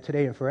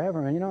 today, and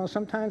forever. And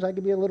sometimes I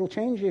could be a little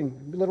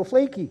changing, a little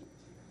flaky.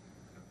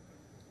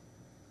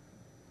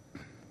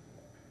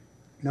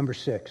 Number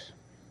 6,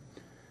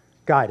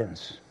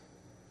 guidance.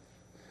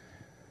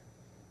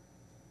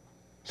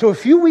 So a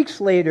few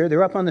weeks later,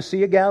 they're up on the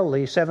Sea of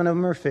Galilee. 7 of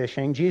them are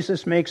fishing.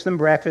 Jesus makes them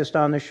breakfast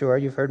on the shore.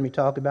 You've heard me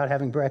talk about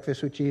having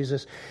breakfast with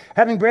Jesus.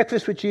 Having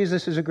breakfast with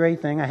Jesus is a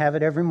great thing. I have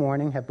it every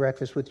morning, have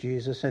breakfast with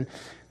Jesus. And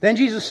then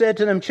Jesus said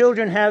to them,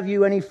 "Children, have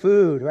you any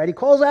food?" Right? He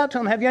calls out to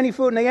them, "Have you any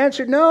food?" And they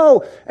answered,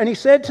 "No." And he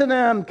said to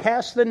them,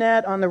 "Cast the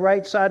net on the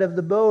right side of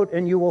the boat,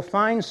 and you will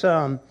find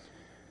some."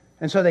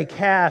 And so they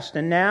cast,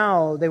 and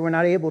now they were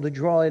not able to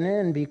draw it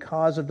in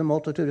because of the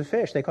multitude of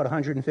fish. They caught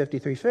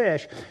 153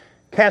 fish.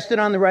 Cast it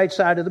on the right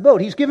side of the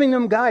boat. He's giving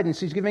them guidance.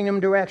 He's giving them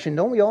direction.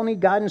 Don't we all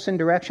need guidance and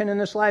direction in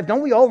this life?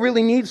 Don't we all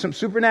really need some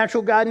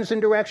supernatural guidance and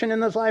direction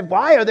in this life?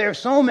 Why are there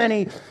so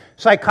many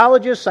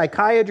psychologists,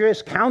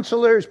 psychiatrists,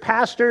 counselors,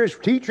 pastors,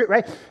 teachers,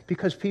 right?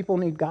 Because people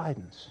need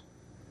guidance.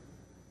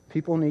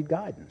 People need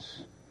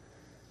guidance.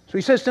 So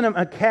he says to them,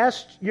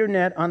 "Cast your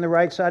net on the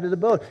right side of the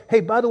boat."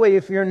 Hey, by the way,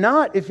 if you're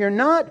not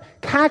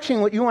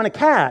catching what you want to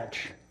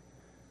catch,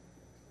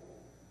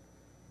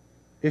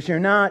 if you're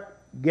not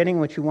getting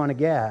what you want to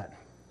get,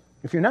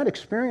 if you're not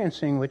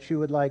experiencing what you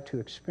would like to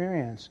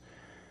experience,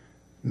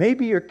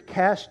 Maybe you're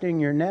casting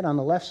your net on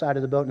the left side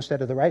of the boat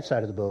instead of the right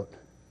side of the boat.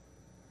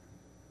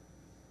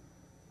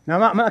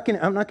 Now, I'm not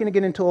going to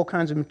get into all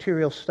kinds of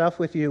material stuff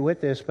with you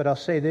with this, but I'll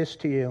say this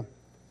to you.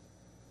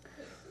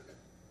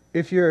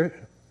 If your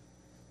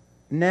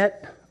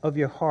net of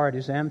your heart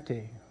is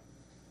empty,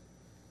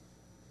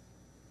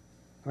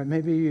 or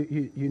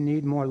maybe you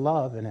need more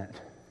love in it,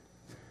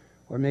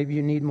 or maybe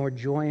you need more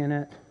joy in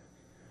it,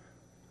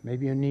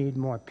 maybe you need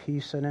more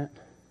peace in it,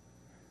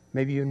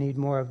 maybe you need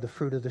more of the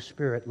fruit of the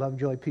Spirit: love,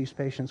 joy, peace,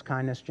 patience,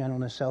 kindness,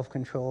 gentleness,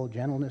 self-control,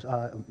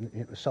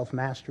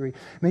 self-mastery.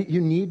 Maybe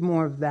you need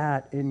more of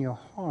that in your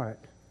heart.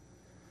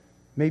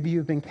 Maybe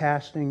you've been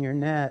casting your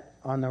net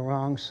on the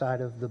wrong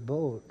side of the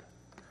boat.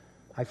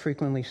 I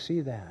frequently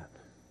see that.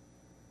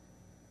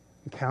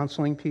 In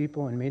counseling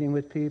people and meeting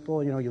with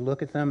people, you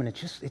look at them and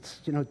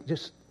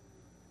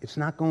it's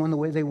not going the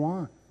way they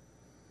want.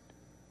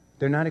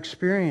 They're not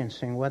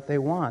experiencing what they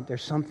want.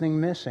 There's something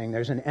missing.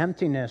 There's an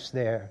emptiness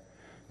there.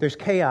 There's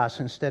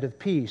chaos instead of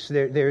peace.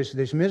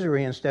 There's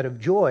misery instead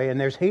of joy, and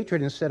there's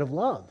hatred instead of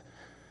love.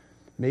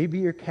 Maybe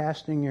you're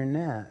casting your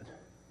net.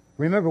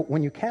 Remember,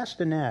 when you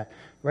cast a net,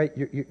 right,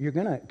 you're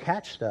going to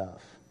catch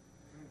stuff.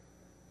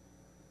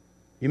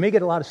 You may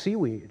get a lot of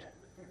seaweed.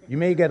 You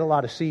may get a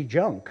lot of sea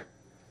junk.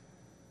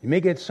 You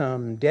may get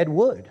some dead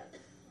wood,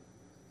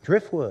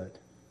 driftwood.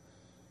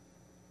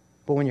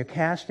 But when you're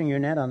casting your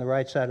net on the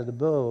right side of the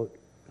boat,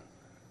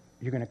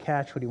 you're going to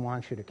catch what He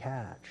wants you to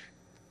catch.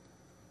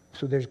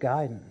 So there's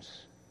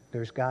guidance.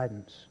 There's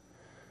guidance.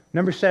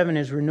 Number 7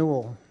 is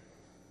renewal.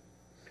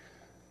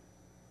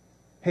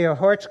 Hey, our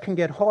hearts can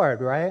get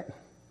hard, right?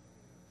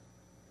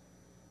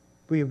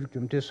 We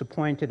become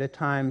disappointed at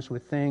times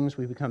with things.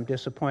 We become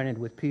disappointed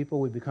with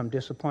people. We become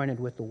disappointed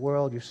with the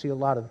world. You see a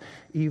lot of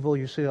evil.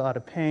 You see a lot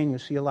of pain. You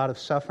see a lot of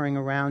suffering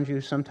around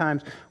you.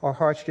 Sometimes our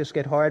hearts just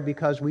get hard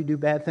because we do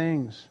bad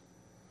things.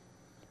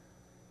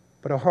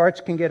 But our hearts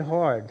can get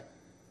hard.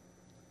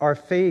 Our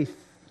faith,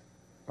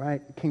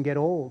 right, can get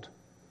old.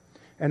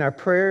 And our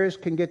prayers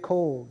can get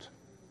cold.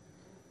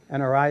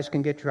 And our eyes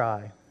can get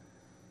dry.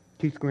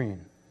 Keith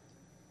Green.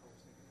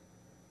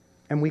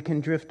 And we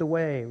can drift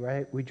away,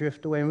 right? We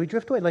drift away. And we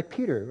drift away like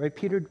Peter, right?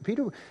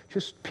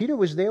 Peter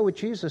was there with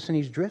Jesus, and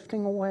he's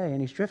drifting away. And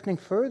he's drifting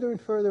further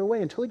and further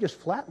away until he just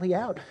flatly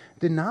out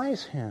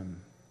denies Him.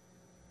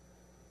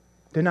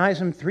 Denies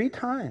Him 3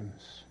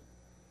 times.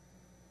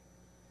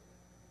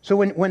 So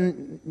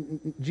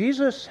when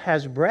Jesus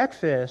has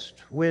breakfast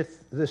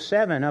with the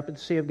 7 up at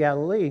the Sea of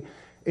Galilee,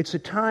 it's a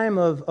time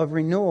of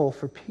renewal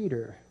for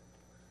Peter.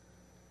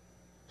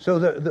 So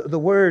the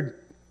word,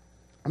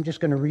 I'm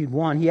just going to read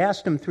one. He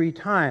asked Him 3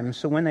 times.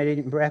 So when they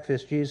ate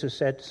breakfast, Jesus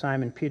said to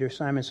Simon Peter,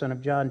 "Simon, son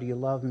of John, do you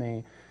love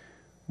me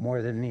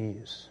more than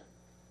these?"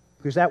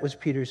 Because that was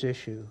Peter's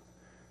issue.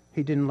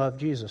 He didn't love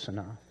Jesus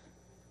enough.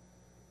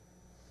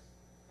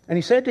 And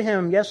He said to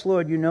him, "Yes,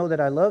 Lord, you know that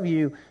I love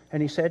you."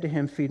 And He said to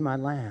him, "Feed my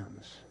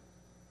lambs."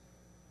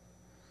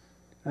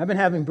 I've been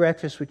having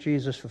breakfast with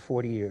Jesus for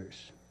 40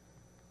 years.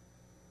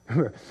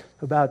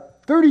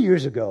 About 30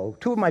 years ago,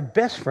 2 of my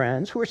best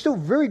friends, who are still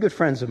very good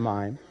friends of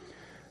mine,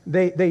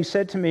 they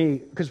said to me,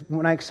 because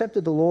when I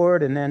accepted the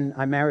Lord and then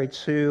I married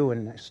Sue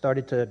and I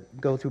started to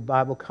go through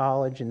Bible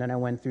college and then I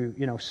went through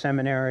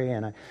seminary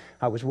and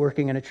I was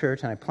working in a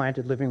church and I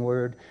planted Living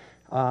Word,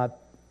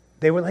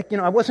 they were like,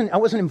 I wasn't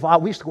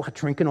involved. We used to go out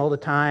drinking all the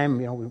time.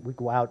 We'd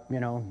go out,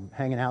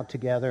 hanging out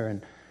together,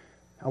 and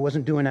I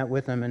wasn't doing that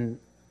with them. And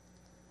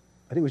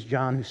I think it was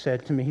John who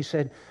said to me, he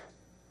said,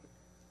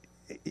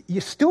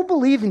 "You still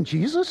believe in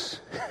Jesus?"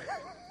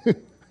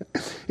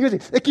 He was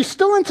like, "You're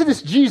still into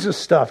this Jesus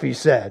stuff," he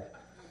said.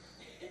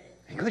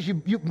 He goes,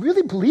 you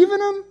really believe in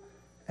Him?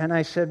 And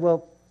I said,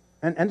 well,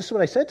 and this is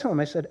what I said to him.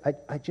 I said,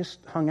 I just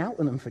hung out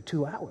with Him for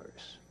 2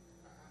 hours.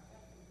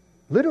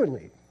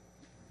 Literally,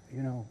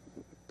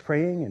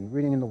 praying and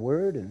reading in the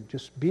Word and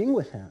just being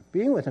with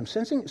Him,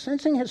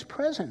 sensing His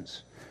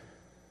presence.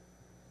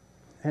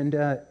 And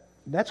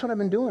that's what I've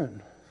been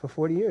doing for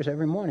 40 years,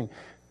 every morning.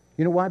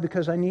 You know why?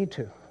 Because I need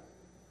to.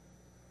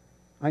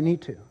 I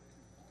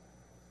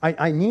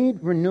need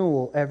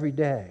renewal every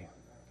day.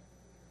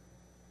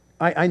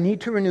 I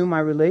need to renew my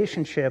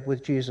relationship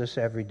with Jesus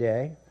every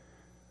day.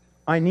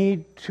 I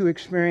need to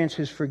experience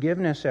His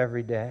forgiveness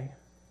every day.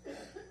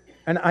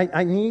 And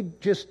I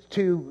need just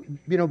to,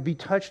 be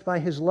touched by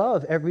His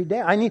love every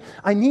day.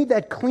 I need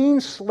that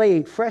clean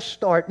slate, fresh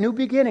start, new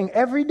beginning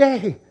every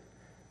day.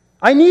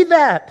 I need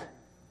that.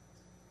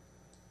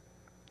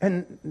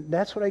 And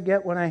that's what I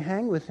get when I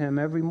hang with Him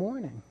every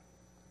morning.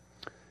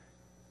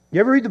 You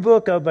ever read the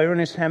book by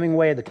Ernest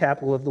Hemingway, The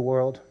Capital of the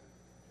World?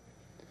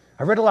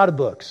 I read a lot of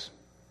books.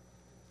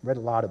 But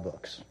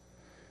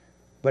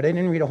I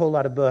didn't read a whole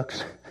lot of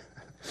books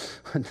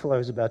until I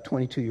was about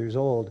 22 years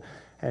old.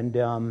 And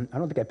I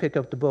don't think I picked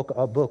up a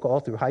book all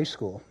through high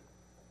school.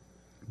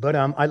 But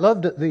I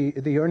loved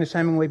the Ernest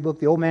Hemingway book,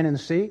 The Old Man and the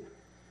Sea.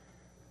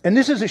 And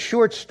this is a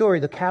short story,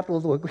 The Capital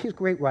of the World. He's a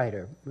great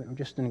writer,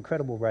 just an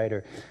incredible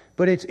writer.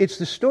 But it's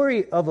the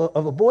story of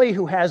a boy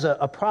who has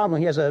a problem.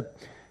 He has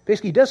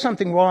Basically, he does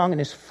something wrong, and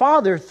his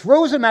father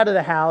throws him out of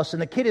the house,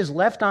 and the kid is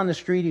left on the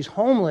street. He's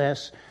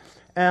homeless.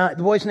 The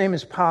boy's name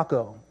is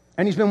Paco,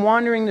 and he's been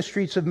wandering the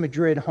streets of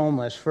Madrid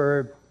homeless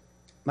for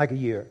like a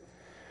year.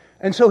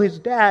 And so his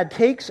dad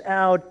takes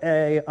out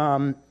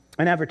an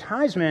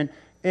advertisement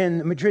in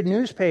the Madrid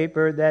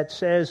newspaper that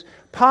says,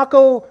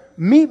 Paco,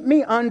 meet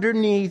me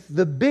underneath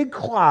the big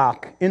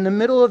clock in the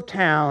middle of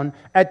town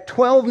at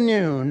 12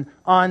 noon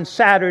on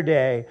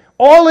Saturday.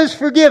 All is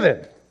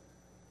forgiven.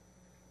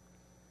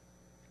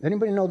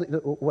 Anybody know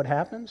what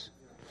happens?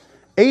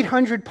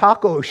 800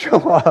 Pacos show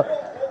up.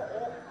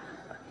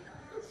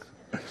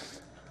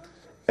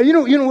 And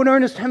you know what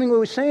Ernest Hemingway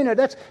was saying?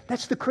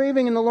 That's the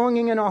craving and the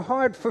longing in our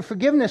heart for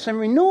forgiveness and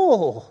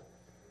renewal.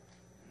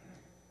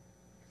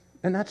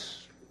 And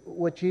that's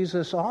what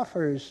Jesus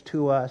offers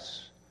to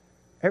us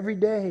every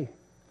day.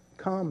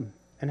 Come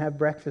and have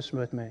breakfast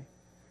with me.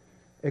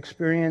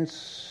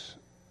 Experience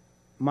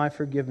my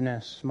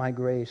forgiveness, my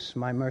grace,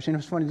 my mercy. You know,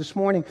 it's funny, this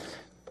morning,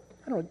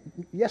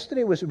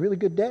 yesterday was a really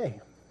good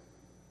day.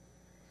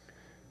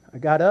 I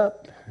got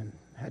up and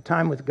had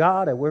time with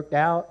God. I worked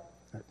out.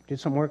 I did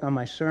some work on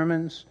my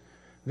sermons.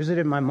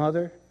 Visited my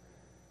mother.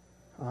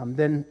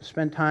 Then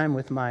spent time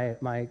with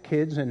my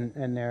kids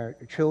and their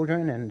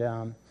children. And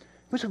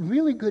it was a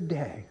really good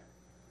day.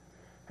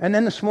 And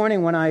then this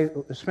morning when I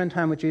spend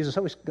time with Jesus, I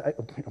always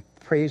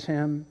praise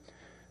Him,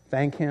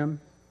 thank Him.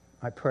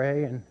 I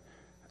pray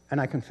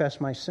and I confess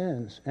my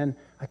sins. And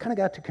I kind of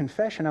got to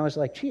confession. I was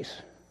like, geez,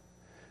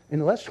 in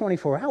the last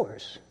 24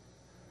 hours,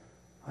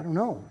 I don't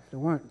know, there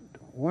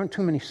weren't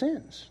too many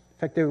sins. In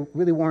fact, there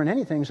really weren't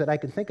any things that I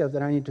could think of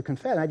that I need to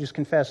confess. I just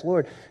confess,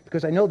 Lord,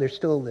 because I know there's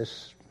still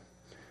this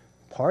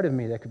part of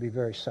me that could be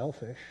very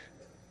selfish.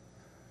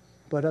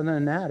 But other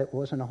than that, it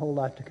wasn't a whole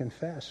lot to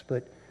confess.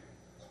 But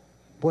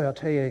boy, I'll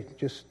tell you,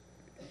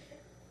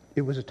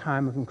 it was a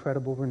time of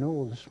incredible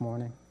renewal this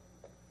morning.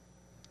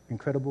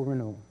 Incredible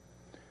renewal.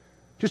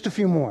 Just a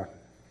few more.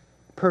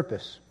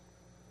 Purpose.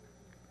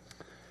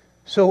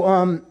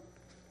 So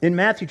in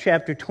Matthew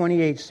chapter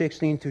 28,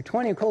 16 through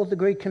 20, we call it the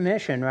Great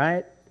Commission,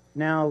 right?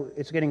 Now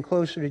it's getting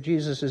closer to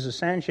Jesus'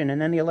 ascension, and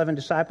then the 11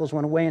 disciples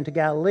went away into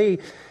Galilee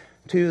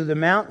to the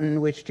mountain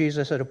which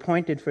Jesus had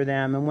appointed for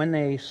them. And when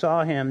they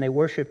saw Him, they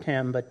worshipped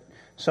Him, but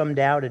some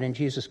doubted. And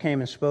Jesus came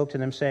and spoke to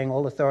them, saying,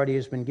 all authority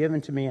has been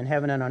given to me in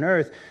heaven and on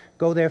earth.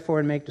 Go therefore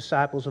and make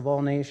disciples of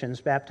all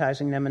nations,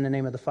 baptizing them in the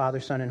name of the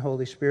Father, Son, and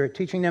Holy Spirit,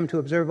 teaching them to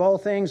observe all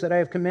things that I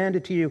have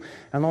commanded to you.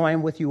 And lo, I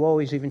am with you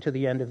always, even to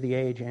the end of the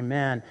age.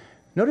 Amen.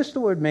 Notice the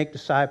word make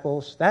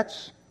disciples.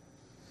 That's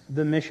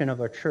the mission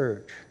of our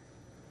church.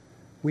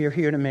 We are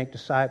here to make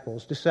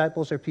disciples.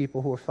 Disciples are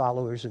people who are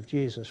followers of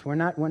Jesus. We're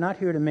not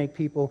here to make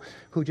people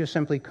who just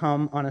simply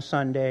come on a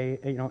Sunday,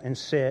 and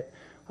sit,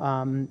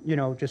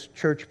 just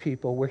church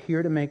people. We're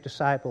here to make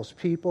disciples,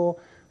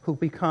 people who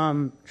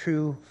become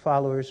true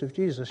followers of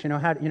Jesus.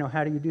 How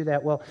do you do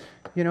that? Well,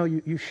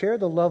 you share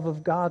the love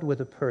of God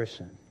with a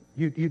person.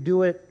 You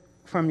do it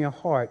from your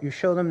heart. You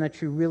show them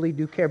that you really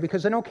do care,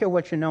 because they don't care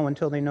what you know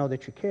until they know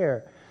that you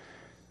care.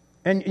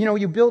 And,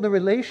 you build a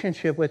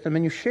relationship with them,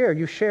 and you share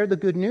the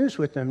good news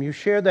with them. You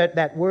share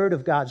that word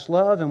of God's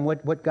love and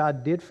what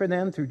God did for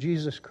them through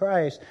Jesus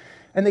Christ.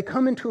 And they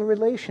come into a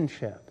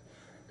relationship.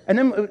 And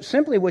then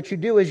simply what you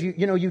do is,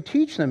 you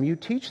teach them. You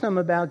teach them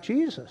about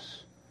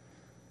Jesus.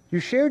 You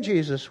share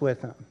Jesus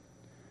with them.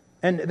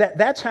 And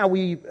that's how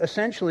we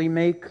essentially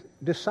make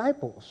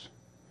disciples.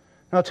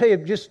 And I'll tell you,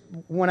 just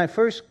when I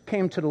first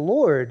came to the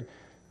Lord,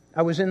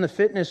 I was in the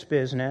fitness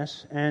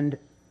business, and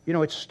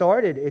it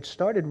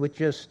started with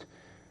just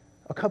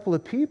a couple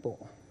of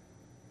people.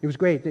 It was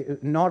great. The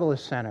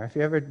Nautilus Center. If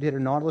you ever did a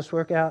Nautilus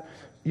workout,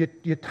 you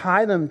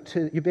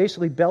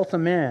basically belt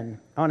them in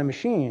on a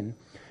machine,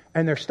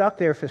 and they're stuck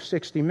there for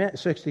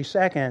 60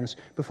 seconds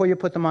before you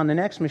put them on the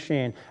next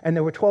machine. And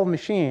there were 12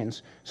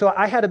 machines. So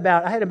I had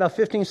about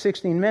 15,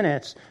 16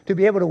 minutes to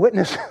be able to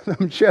witness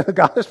them share the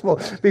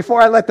gospel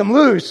before I let them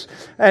loose.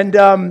 And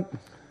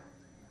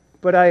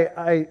but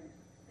I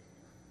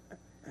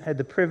had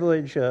the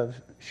privilege of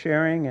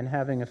sharing and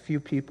having a few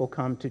people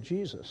come to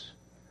Jesus.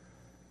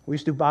 We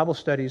used to do Bible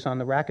studies on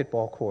the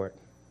racquetball court.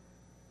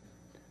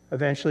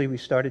 Eventually, we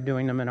started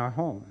doing them in our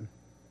home.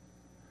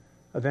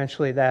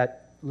 Eventually,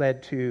 that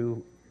led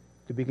to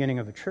the beginning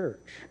of a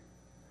church,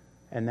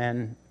 and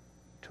then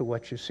to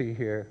what you see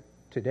here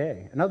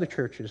today, and other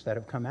churches that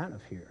have come out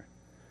of here.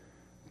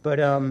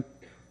 But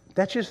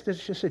that's just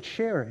a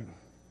sharing.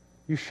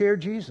 You share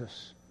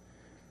Jesus,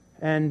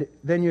 and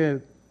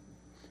then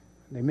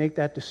they make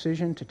that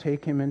decision to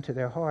take Him into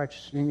their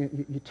hearts, and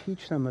you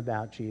teach them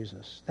about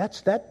Jesus.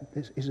 That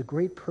is a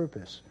great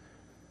purpose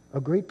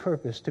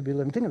to be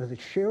living. Think of it,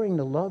 sharing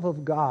the love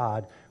of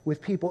God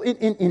with people,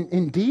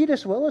 in deed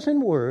as well as in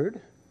word.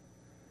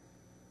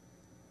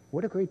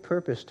 What a great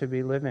purpose to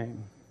be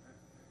living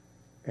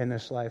in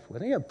this life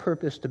with. You have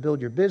purpose to build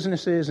your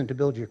businesses and to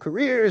build your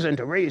careers and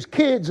to raise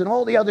kids and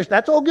all the others.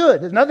 That's all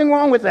good. There's nothing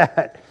wrong with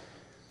that.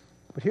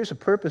 But here's a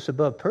purpose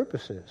above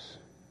purposes.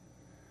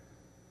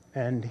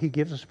 And He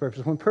gives us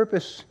purpose. When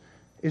purpose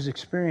is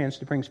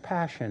experienced. It brings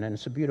passion, and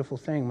it's a beautiful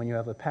thing when you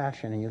have a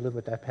passion and you live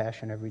with that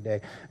passion every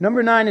day.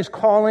 Number 9 is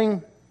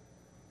calling.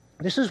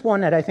 This is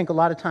one that I think a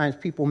lot of times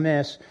people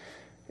miss.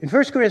 In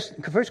 1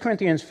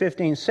 Corinthians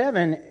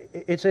 15:7,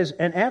 it says,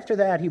 and after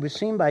that he was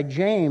seen by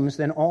James,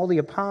 then all the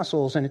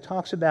apostles, and it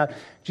talks about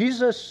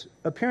Jesus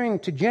appearing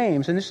to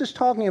James, and this is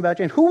talking about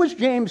James. Who was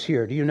James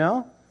here? Do you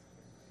know?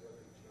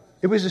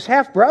 It was his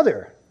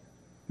half-brother.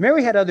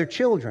 Mary had other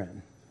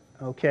children,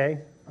 okay?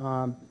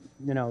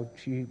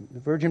 The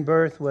virgin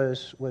birth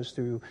was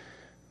through,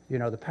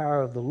 the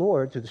power of the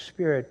Lord, through the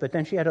Spirit, but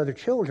then she had other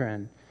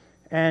children.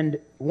 And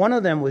one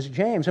of them was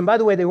James. And by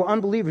the way, they were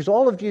unbelievers.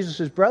 All of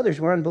Jesus' brothers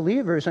were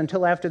unbelievers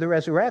until after the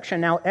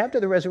resurrection. Now, after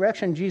the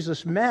resurrection,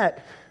 Jesus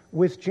met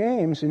with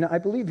James. And I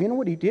believe, you know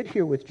what he did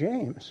here with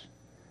James?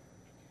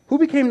 Who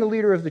became the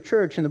leader of the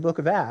church in the book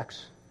of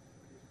Acts?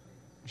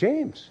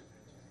 James.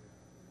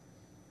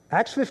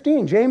 Acts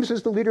 15, James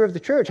is the leader of the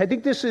church. I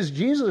think this is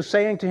Jesus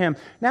saying to him,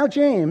 now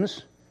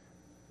James,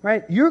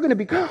 right, you're going to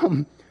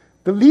become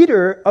the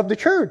leader of the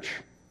church.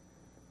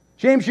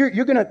 James,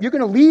 you're going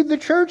to lead the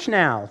church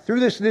now through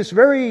this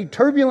very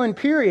turbulent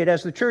period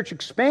as the church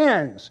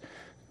expands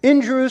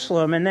in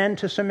Jerusalem and then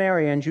to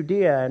Samaria and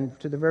Judea and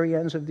to the very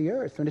ends of the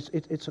earth. And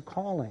it's a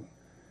calling.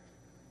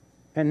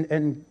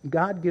 And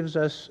God gives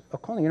us a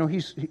calling.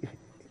 He's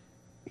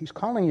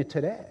calling you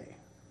today.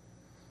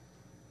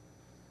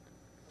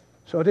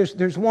 So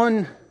there's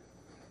one,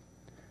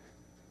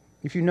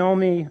 if you know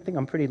me, I think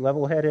I'm pretty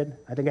level-headed.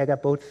 I think I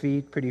got both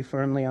feet pretty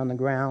firmly on the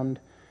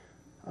ground.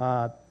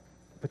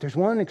 But there's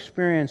one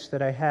experience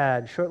that I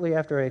had shortly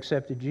after I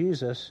accepted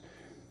Jesus.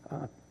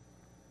 I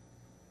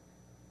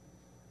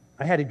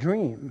had a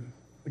dream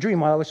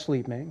while I was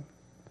sleeping.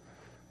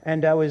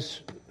 And I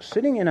was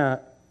sitting in an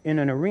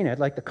arena,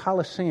 like the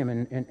Colosseum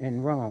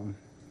in Rome,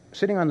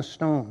 sitting on the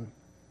stone.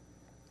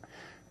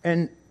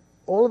 And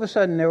all of a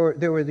sudden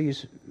there were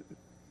these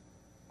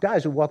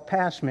guys who walked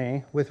past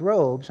me with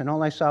robes, and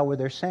all I saw were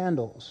their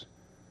sandals.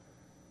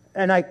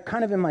 And I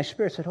kind of in my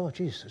spirit said, oh,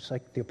 Jesus, it's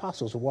like the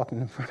apostles are walking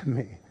in front of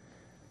me.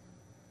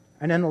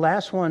 And then the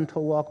last one to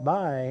walk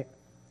by,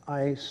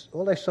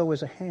 all I saw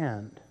was a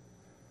hand.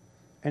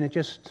 And it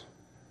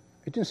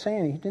didn't say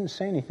anything. He didn't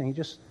say anything. He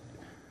just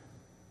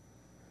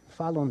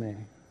followed me.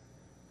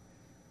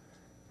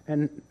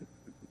 And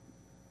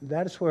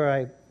that is where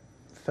I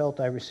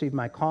felt I received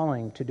my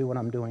calling to do what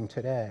I'm doing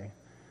today.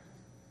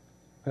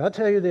 But I'll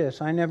tell you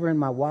this, I never in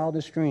my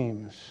wildest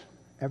dreams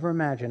ever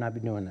imagined I'd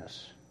be doing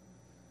this.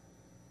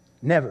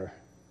 Never.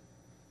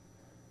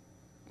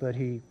 But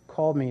he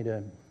called me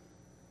to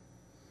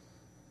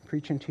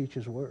preach and teach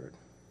his word.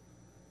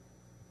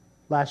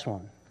 Last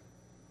one.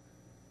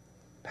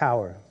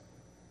 Power.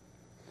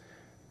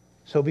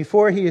 So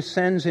before he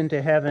ascends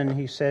into heaven,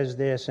 he says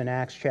this in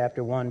Acts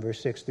chapter 1,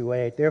 verse 6 through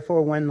 8.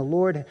 Therefore, when the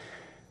Lord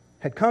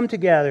had come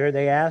together,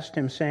 they asked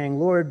him, saying,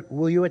 Lord,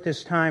 will you at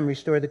this time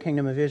restore the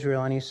kingdom of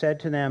Israel? And he said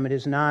to them, it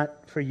is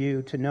not for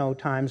you to know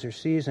times or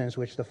seasons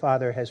which the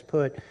Father has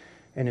put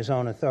in his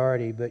own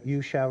authority, but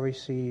you shall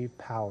receive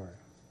power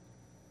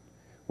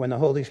when the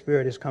Holy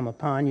Spirit has come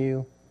upon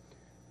you,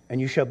 and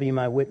you shall be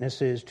my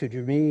witnesses to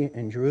me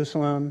in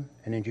Jerusalem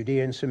and in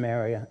Judea and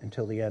Samaria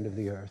until the end of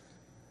the earth.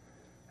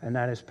 And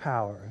that is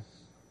power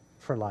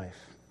for life,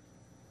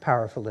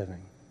 power for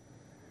living.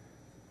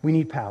 We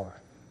need power.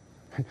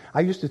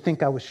 I used to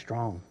think I was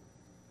strong.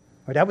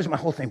 Right? That was my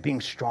whole thing, being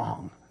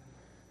strong.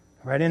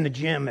 Right in the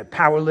gym, at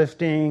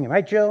powerlifting,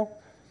 right, Joe?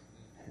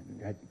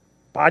 At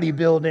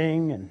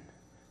bodybuilding and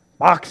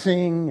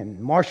boxing and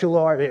martial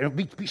art.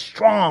 Be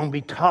strong,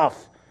 be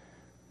tough.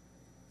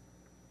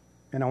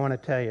 And I want to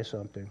tell you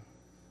something.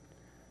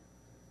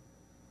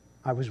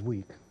 I was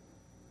weak.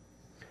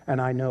 And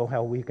I know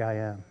how weak I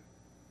am.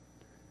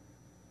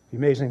 The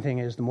amazing thing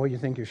is, the more you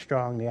think you're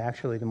strong,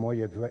 the more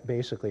you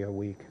basically are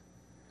weak.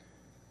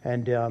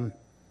 And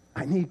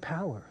I need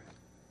power.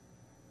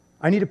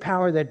 I need a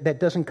power that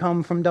doesn't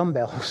come from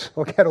dumbbells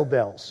or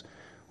kettlebells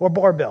or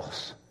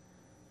barbells.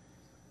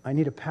 I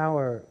need a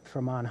power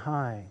from on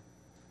high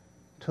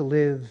to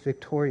live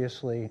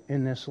victoriously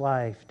in this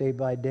life day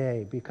by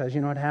day. Because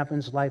you know what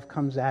happens? Life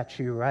comes at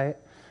you, right?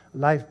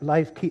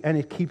 And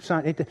it keeps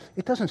on.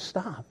 It doesn't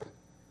stop.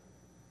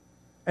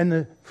 And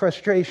the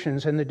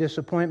frustrations and the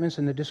disappointments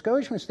and the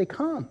discouragements, they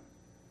come.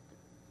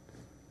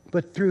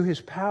 But through his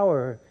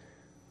power,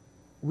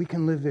 we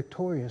can live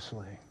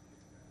victoriously.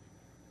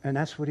 And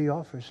that's what he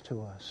offers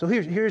to us. So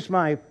here's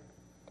my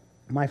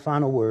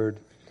final word.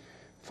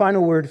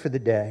 Final word for the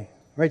day.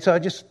 Right, so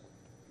just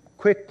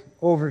quick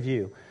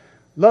overview.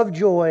 Love,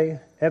 joy,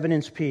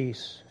 evidence,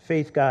 peace,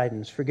 faith,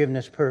 guidance,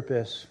 forgiveness,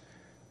 purpose,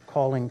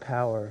 calling,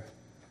 power.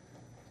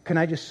 Can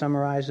I just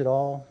summarize it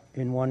all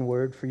in one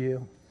word for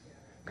you?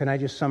 Can I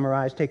just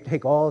summarize,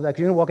 take all of that? 'Cause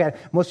you're going to walk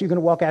out. Most of you are going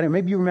to walk out, and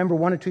maybe you remember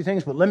one or two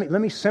things, but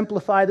let me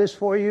simplify this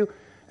for you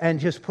and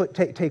just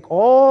take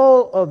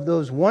all of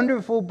those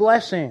wonderful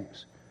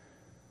blessings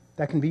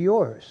that can be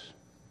yours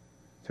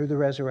through the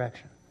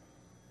resurrection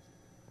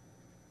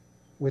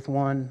with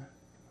one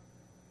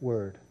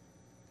word: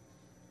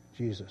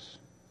 Jesus.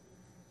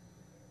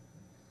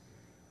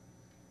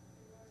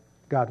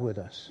 God with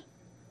us.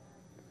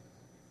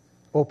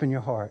 Open your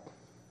heart.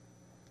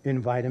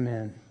 Invite him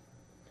in.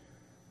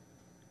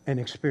 And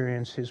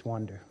experience his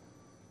wonder.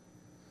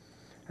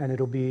 And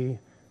it'll be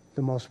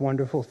the most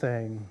wonderful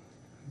thing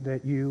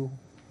that you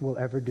will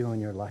ever do in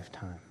your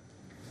lifetime.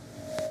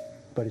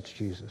 But it's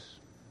Jesus.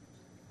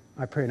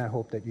 I pray and I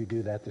hope that you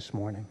do that this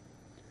morning.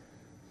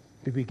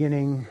 The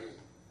beginning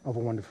of a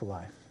wonderful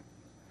life.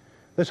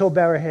 Let's all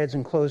bow our heads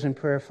and close in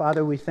prayer.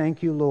 Father, we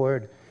thank you,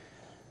 Lord.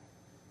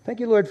 Thank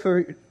you, Lord,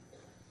 for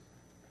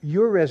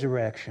your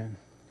resurrection,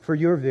 for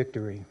your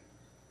victory.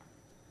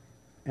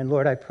 And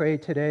Lord, I pray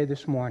today,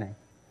 this morning,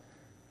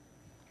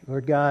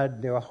 Lord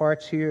God, there are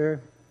hearts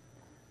here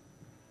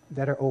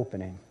that are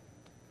opening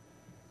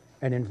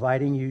and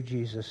inviting you,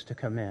 Jesus, to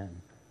come in.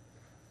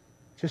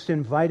 Just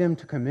invite him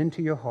to come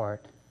into your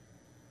heart.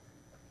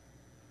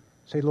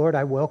 Say, Lord,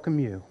 I welcome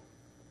you.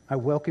 I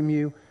welcome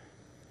you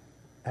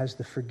as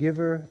the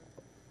forgiver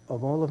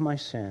of all of my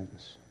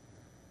sins,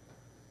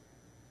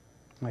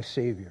 my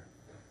Savior,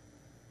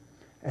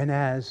 and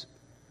as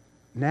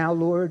now,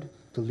 Lord,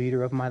 the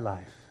leader of my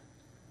life.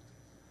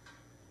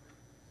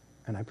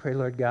 And I pray,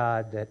 Lord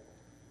God, that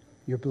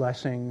your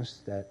blessings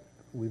that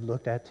we've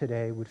looked at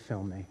today would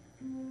fill me.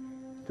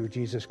 Through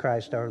Jesus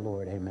Christ our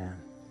Lord, amen.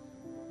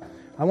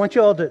 I want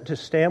you all to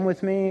stand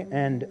with me,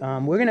 and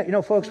we're going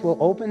to, folks, we'll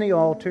open the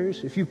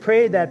altars. If you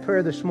prayed that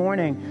prayer this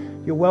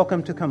morning, you're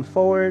welcome to come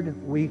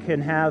forward. We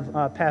can have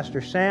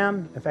Pastor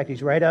Sam. In fact,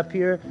 he's right up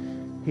here.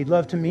 He'd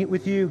love to meet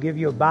with you, give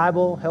you a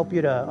Bible, help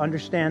you to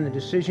understand the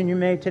decision you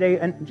made today.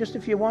 And just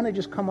if you want to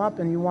just come up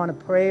and you want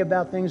to pray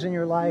about things in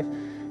your life,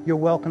 you're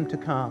welcome to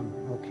come,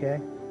 okay?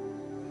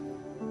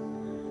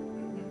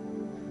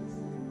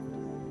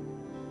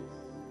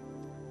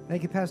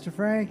 Thank you, Pastor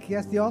Frank.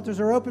 Yes, the altars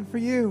are open for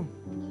you.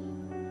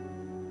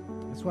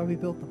 That's why we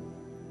built them,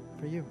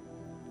 for you.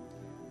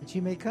 That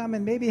you may come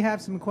and maybe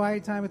have some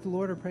quiet time with the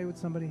Lord or pray with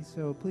somebody.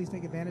 So please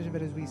take advantage of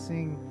it as we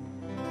sing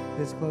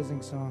this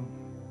closing song.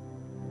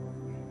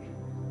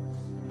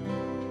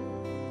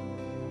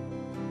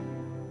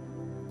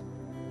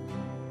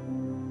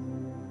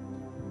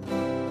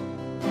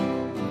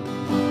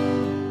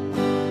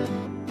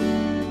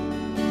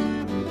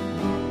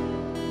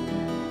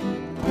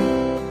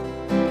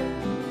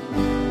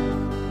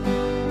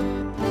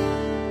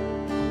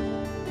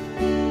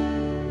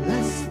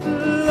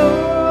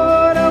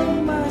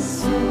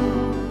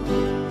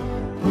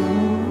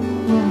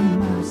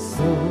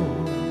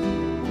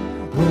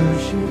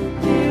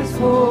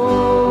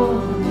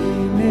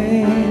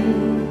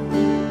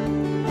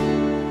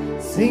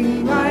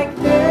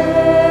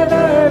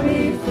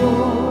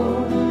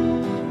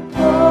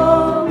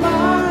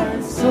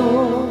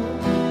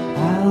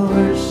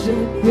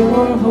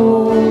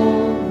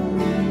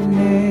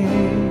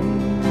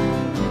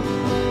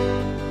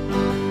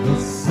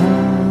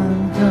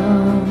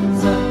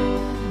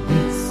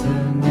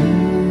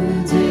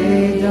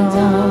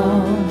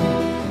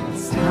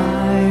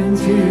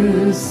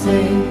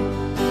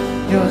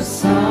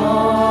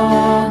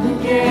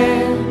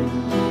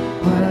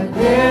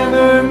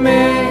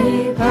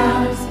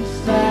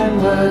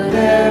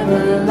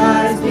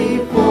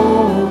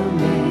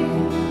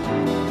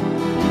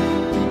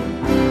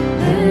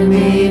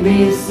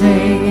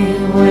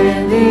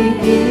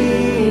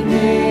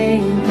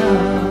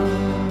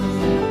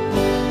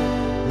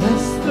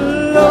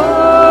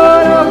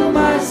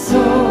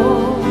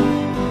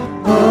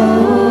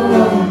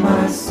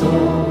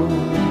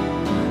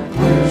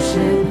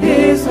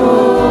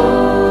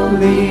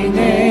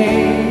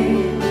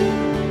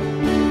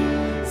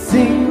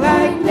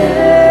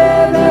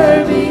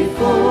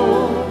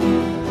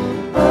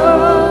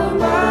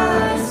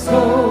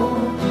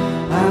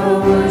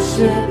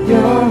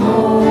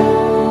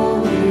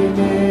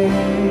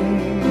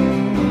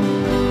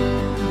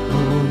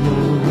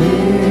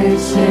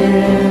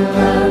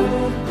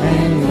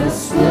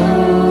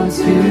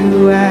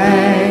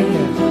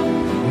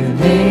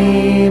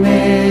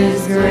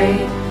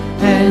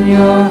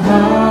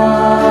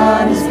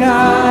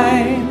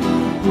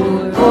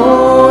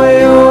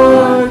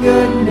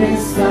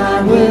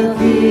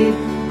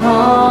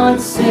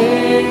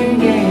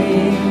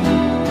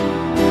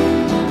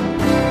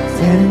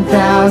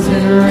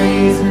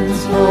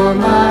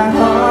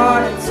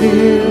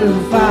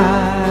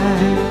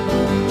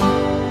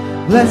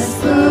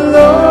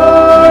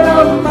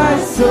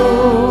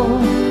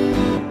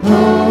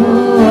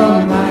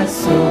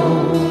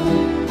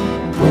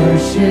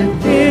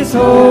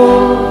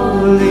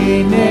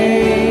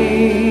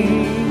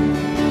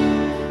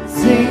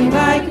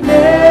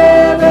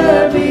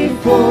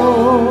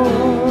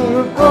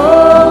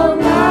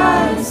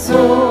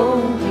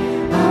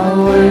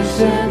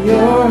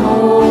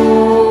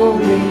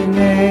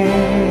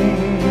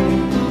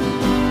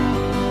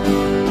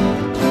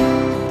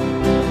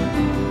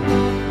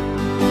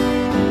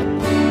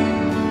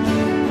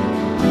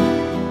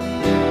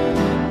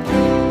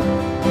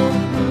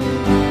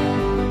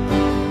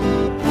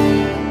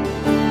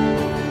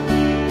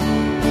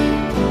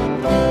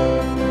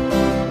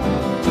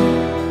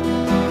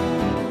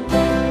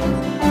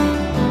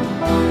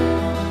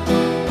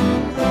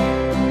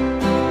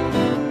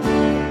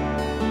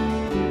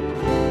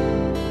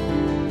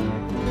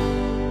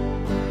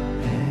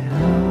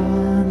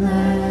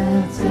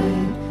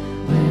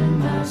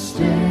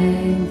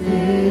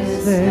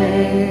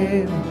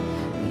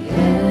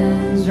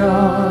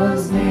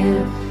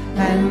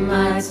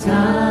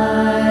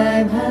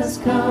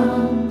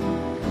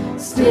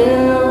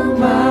 Still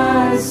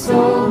my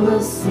soul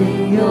will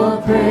sing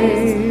your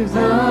praise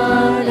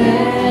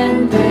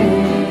unending.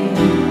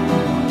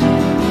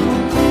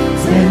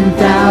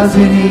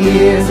 10,000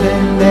 years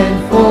and then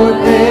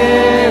forevermore.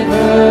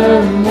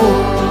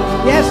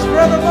 Yes,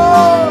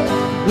 forevermore.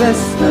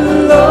 Bless the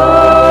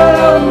Lord,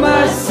 oh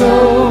my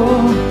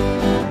soul,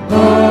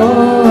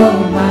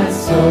 oh my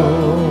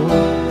soul.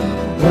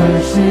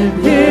 Worship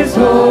His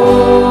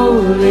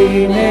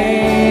holy name.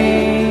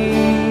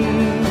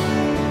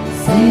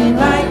 Sing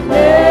like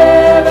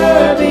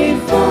never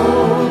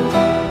before,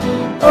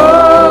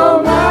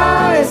 oh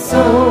my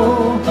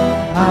soul.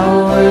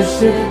 I'll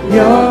worship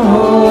your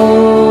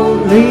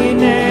holy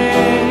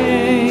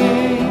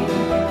name.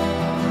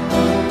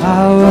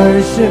 I'll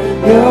worship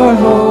your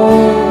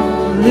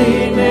holy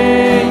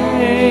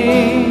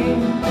name.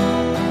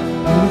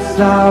 Yes,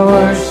 I'll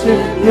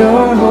worship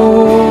your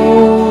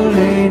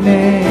holy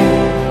name.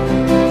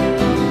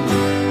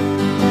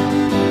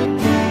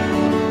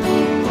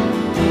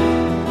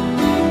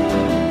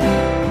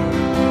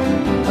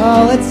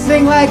 Oh, let's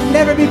sing like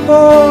never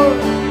before.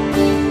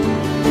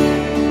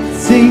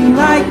 Sing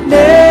like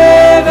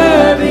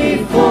never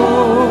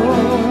before,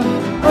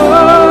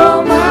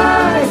 oh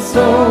my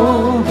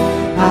soul.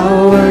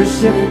 I'll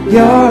worship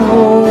your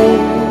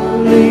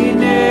holy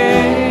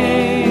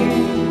name.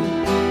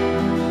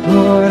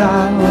 Lord,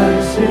 I'll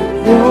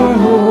worship your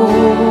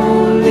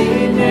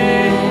holy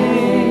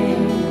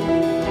name.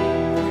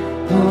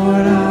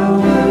 Lord, I'll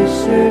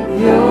worship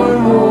your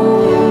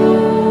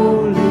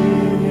holy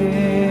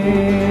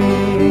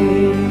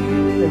name.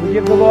 We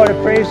give the Lord a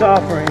praise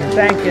offering and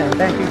thank Him.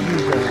 Thank you, Jesus.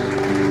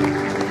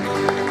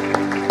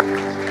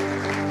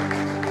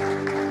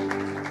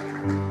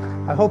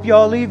 I hope you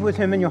all leave with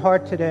Him in your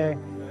heart today.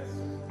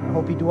 I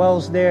hope He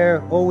dwells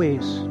there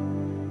always.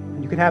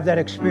 And you can have that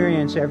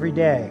experience every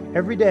day.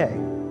 Every day,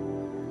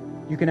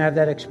 you can have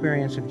that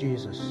experience of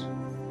Jesus.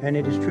 And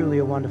it is truly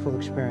a wonderful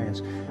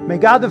experience. May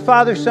God the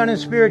Father, Son, and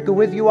Spirit go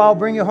with you all,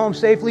 bring you home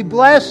safely.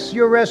 Bless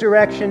your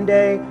resurrection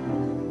day,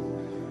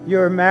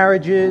 your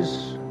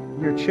marriages,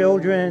 your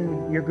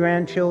children, your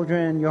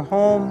grandchildren, your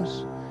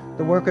homes,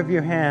 the work of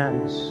your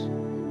hands.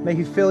 May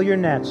He fill your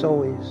nets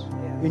always.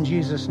 In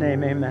Jesus'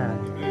 name,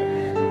 amen.